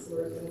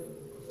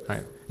 All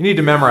right. You need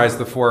to memorize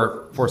the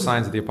four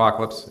signs of the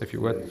apocalypse, if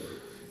you would.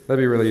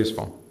 That'd be really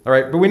useful. All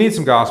right, but we need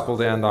some gospel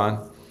to end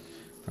on.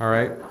 All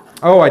right.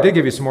 Oh, I did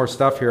give you some more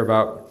stuff here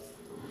about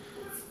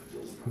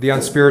the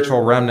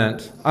unspiritual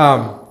remnant.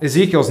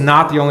 Ezekiel's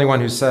not the only one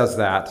who says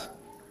that.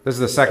 This is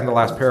the second to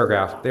last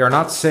paragraph. They are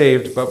not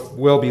saved, but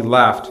will be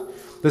left.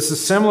 This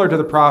is similar to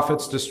the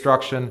prophet's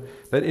destruction,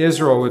 that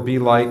Israel would be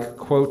like,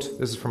 quote,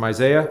 this is from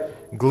Isaiah,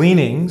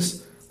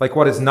 gleanings, like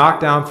what is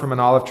knocked down from an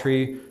olive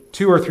tree,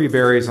 2 or 3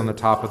 berries on the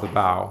top of the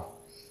bough.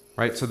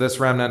 Right? So this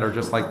remnant are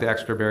just like the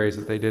extra berries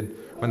that they did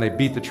when they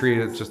beat the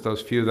tree. It's just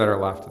those few that are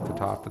left at the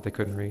top that they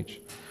couldn't reach.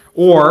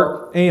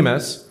 Or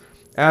Amos,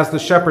 as the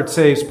shepherd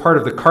saves part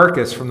of the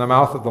carcass from the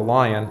mouth of the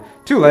lion,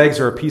 2 legs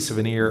or a piece of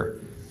an ear.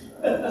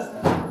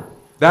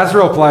 That's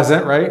real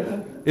pleasant, right?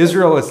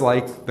 Israel is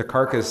like the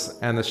carcass,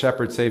 and the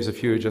shepherd saves a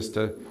few just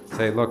to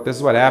say, look, this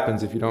is what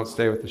happens if you don't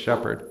stay with the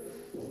shepherd.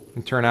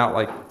 And turn out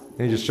like, and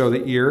you just show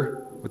the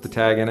ear with the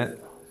tag in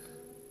it.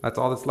 That's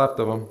all that's left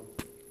of them.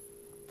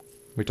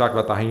 We talked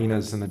about the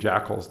hyenas and the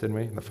jackals, didn't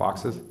we? And the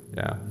foxes.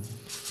 Yeah.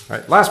 All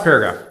right, last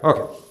paragraph.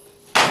 Okay.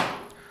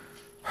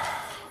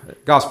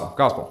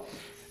 Gospel.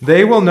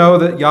 They will know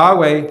that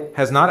Yahweh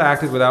has not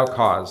acted without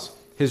cause.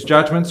 His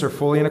judgments are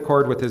fully in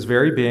accord with his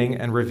very being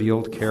and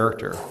revealed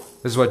character.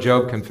 This is what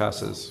Job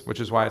confesses, which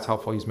is why it's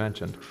helpful he's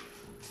mentioned.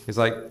 He's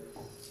like,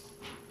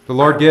 the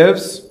Lord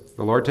gives,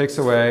 the Lord takes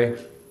away.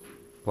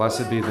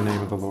 Blessed be the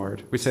name of the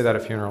Lord. We say that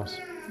at funerals,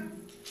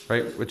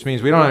 right? Which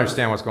means we don't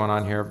understand what's going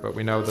on here, but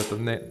we know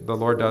that the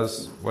Lord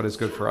does what is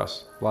good for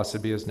us.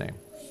 Blessed be his name,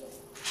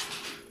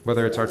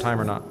 whether it's our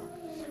time or not,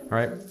 all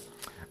right?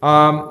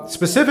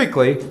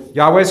 Specifically,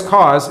 Yahweh's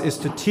cause is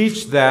to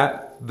teach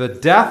that the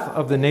death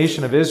of the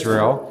nation of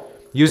Israel,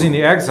 using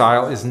the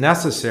exile, is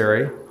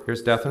necessary.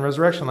 Here's death and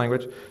resurrection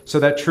language, so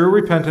that true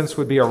repentance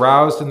would be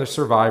aroused in the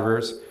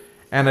survivors,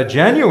 and a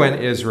genuine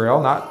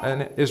Israel, not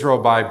an Israel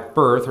by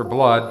birth or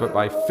blood, but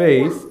by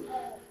faith,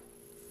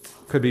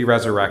 could be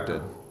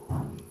resurrected.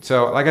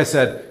 So, like I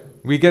said,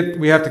 we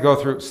have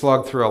to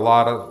slug through a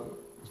lot of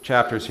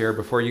chapters here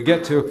before you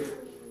get to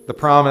the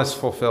promise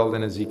fulfilled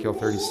in Ezekiel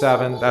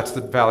 37. That's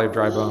the Valley of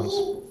Dry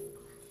Bones.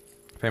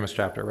 Famous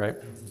chapter, right?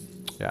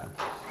 Yeah.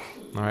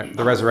 All right,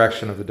 the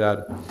resurrection of the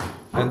dead.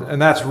 And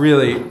that's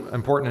really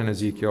important in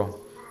Ezekiel.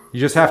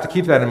 You just have to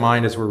keep that in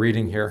mind as we're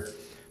reading here.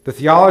 The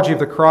theology of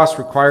the cross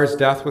requires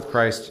death with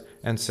Christ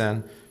and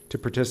sin to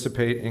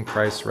participate in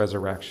Christ's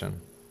resurrection.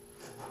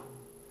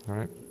 All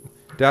right?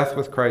 Death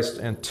with Christ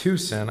and to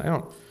sin.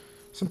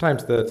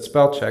 Sometimes the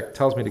spell check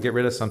tells me to get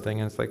rid of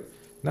something, and it's like,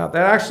 no,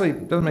 that actually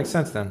doesn't make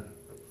sense then.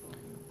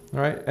 All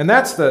right? And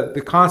that's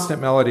the constant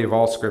melody of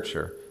all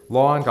Scripture.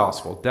 Law and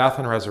gospel, death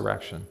and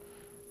resurrection.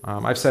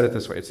 I've said it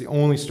this way. It's the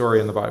only story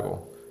in the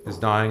Bible is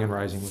dying and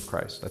rising with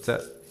Christ. That's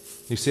it.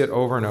 You see it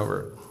over and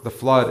over. The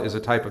flood is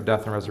a type of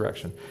death and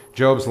resurrection.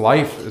 Job's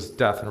life is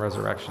death and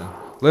resurrection.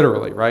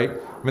 Literally, right?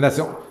 I mean, that's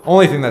the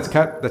only thing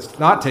that's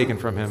not taken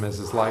from him is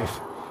his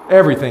life.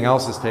 Everything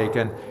else is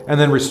taken and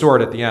then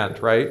restored at the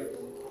end, right?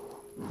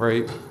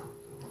 Right?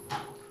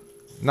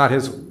 He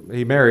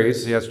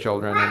marries, he has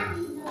children.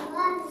 And,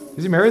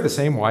 does he marry the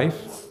same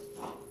wife?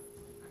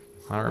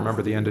 I don't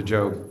remember the end of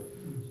Job.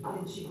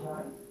 Did she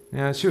die?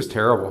 Yeah, she was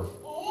terrible.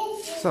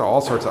 She said all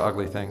sorts of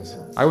ugly things.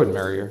 I wouldn't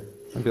marry her.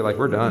 I'd be like,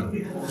 we're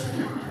done.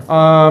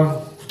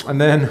 And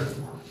then,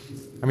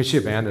 she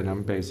abandoned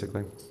him,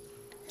 basically.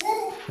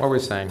 What were we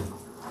saying?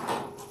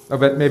 Oh,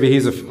 but maybe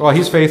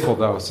he's faithful,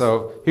 though,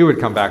 so he would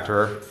come back to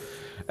her.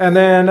 And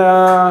then,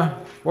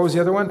 what was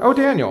the other one? Oh,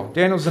 Daniel.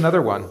 Daniel's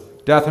another one.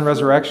 Death and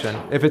resurrection.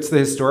 If it's the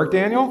historic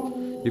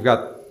Daniel, you've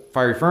got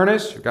fiery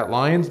furnace, you've got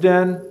lion's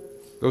den.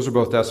 Those are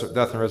both death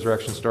and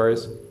resurrection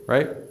stories,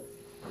 right?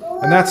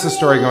 And that's the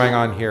story going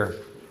on here,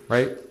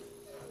 right?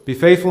 Be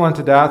faithful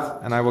unto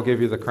death, and I will give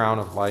you the crown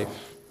of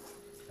life,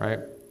 right?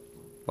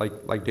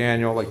 Like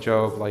Daniel, like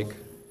Job,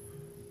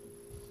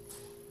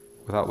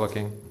 without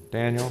looking,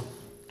 Daniel,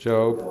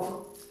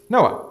 Job,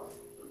 Noah.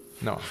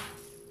 Right.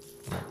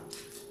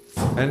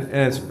 And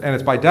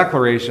it's by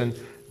declaration,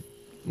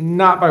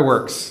 not by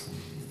works,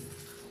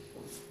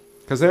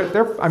 because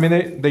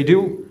they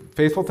do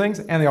faithful things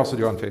and they also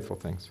do unfaithful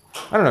things.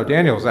 I don't know.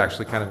 Daniel's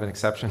actually kind of an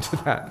exception to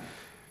that.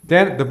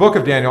 The book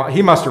of Daniel,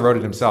 he must have wrote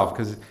it himself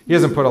because he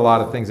hasn't put a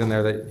lot of things in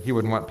there that he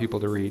wouldn't want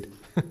people to read.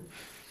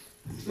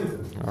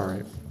 All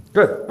right.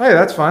 Good. Hey,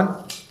 that's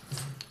fun.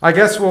 I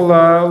guess we'll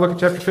look at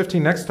chapter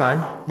 15 next time,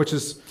 which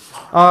is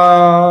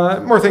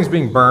more things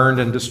being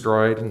burned and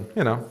destroyed and,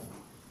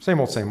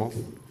 same old.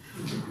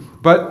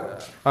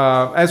 But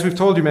as we've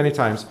told you many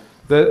times,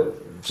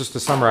 just to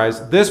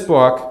summarize, this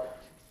book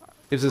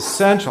is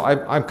essential.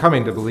 I'm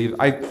coming to believe.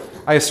 I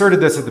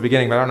asserted this at the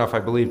beginning, but I don't know if I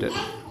believed it.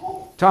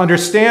 To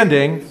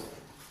understanding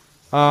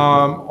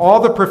all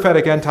the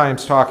prophetic end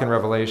times talk in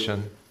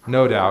Revelation,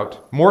 no doubt,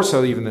 more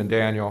so even than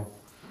Daniel.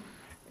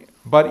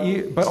 But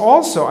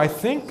also, I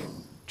think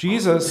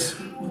Jesus,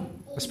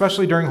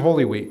 especially during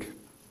Holy Week.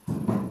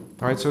 All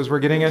right, so as we're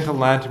getting into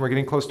Lent and we're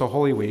getting close to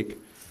Holy Week,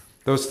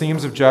 those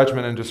themes of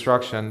judgment and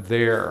destruction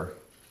there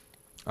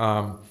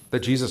that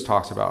Jesus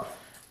talks about,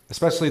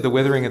 especially the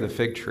withering of the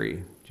fig tree.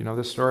 Do you know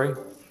this story?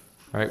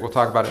 All right, we'll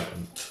talk about it.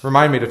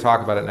 Remind me to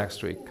talk about it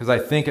next week because I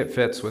think it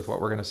fits with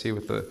what we're going to see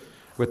with the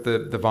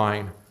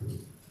vine.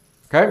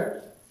 Okay?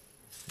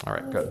 All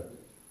right, good.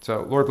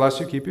 So Lord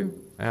bless you, keep you,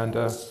 and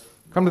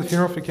come to the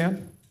funeral if you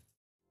can.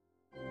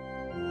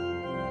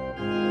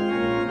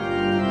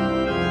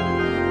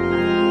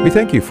 We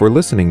thank you for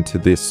listening to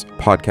this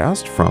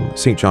podcast from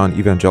St. John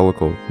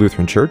Evangelical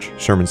Lutheran Church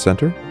Sermon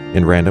Center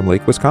in Random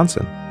Lake,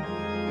 Wisconsin.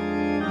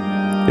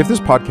 If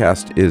this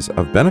podcast is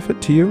of benefit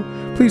to you,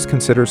 please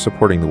consider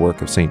supporting the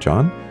work of St.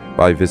 John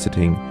by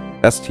visiting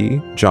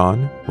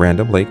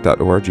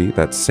stjohnrandomlake.org.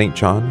 That's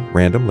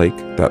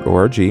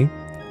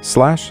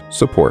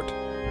stjohnrandomlake.org/support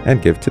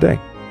and give today.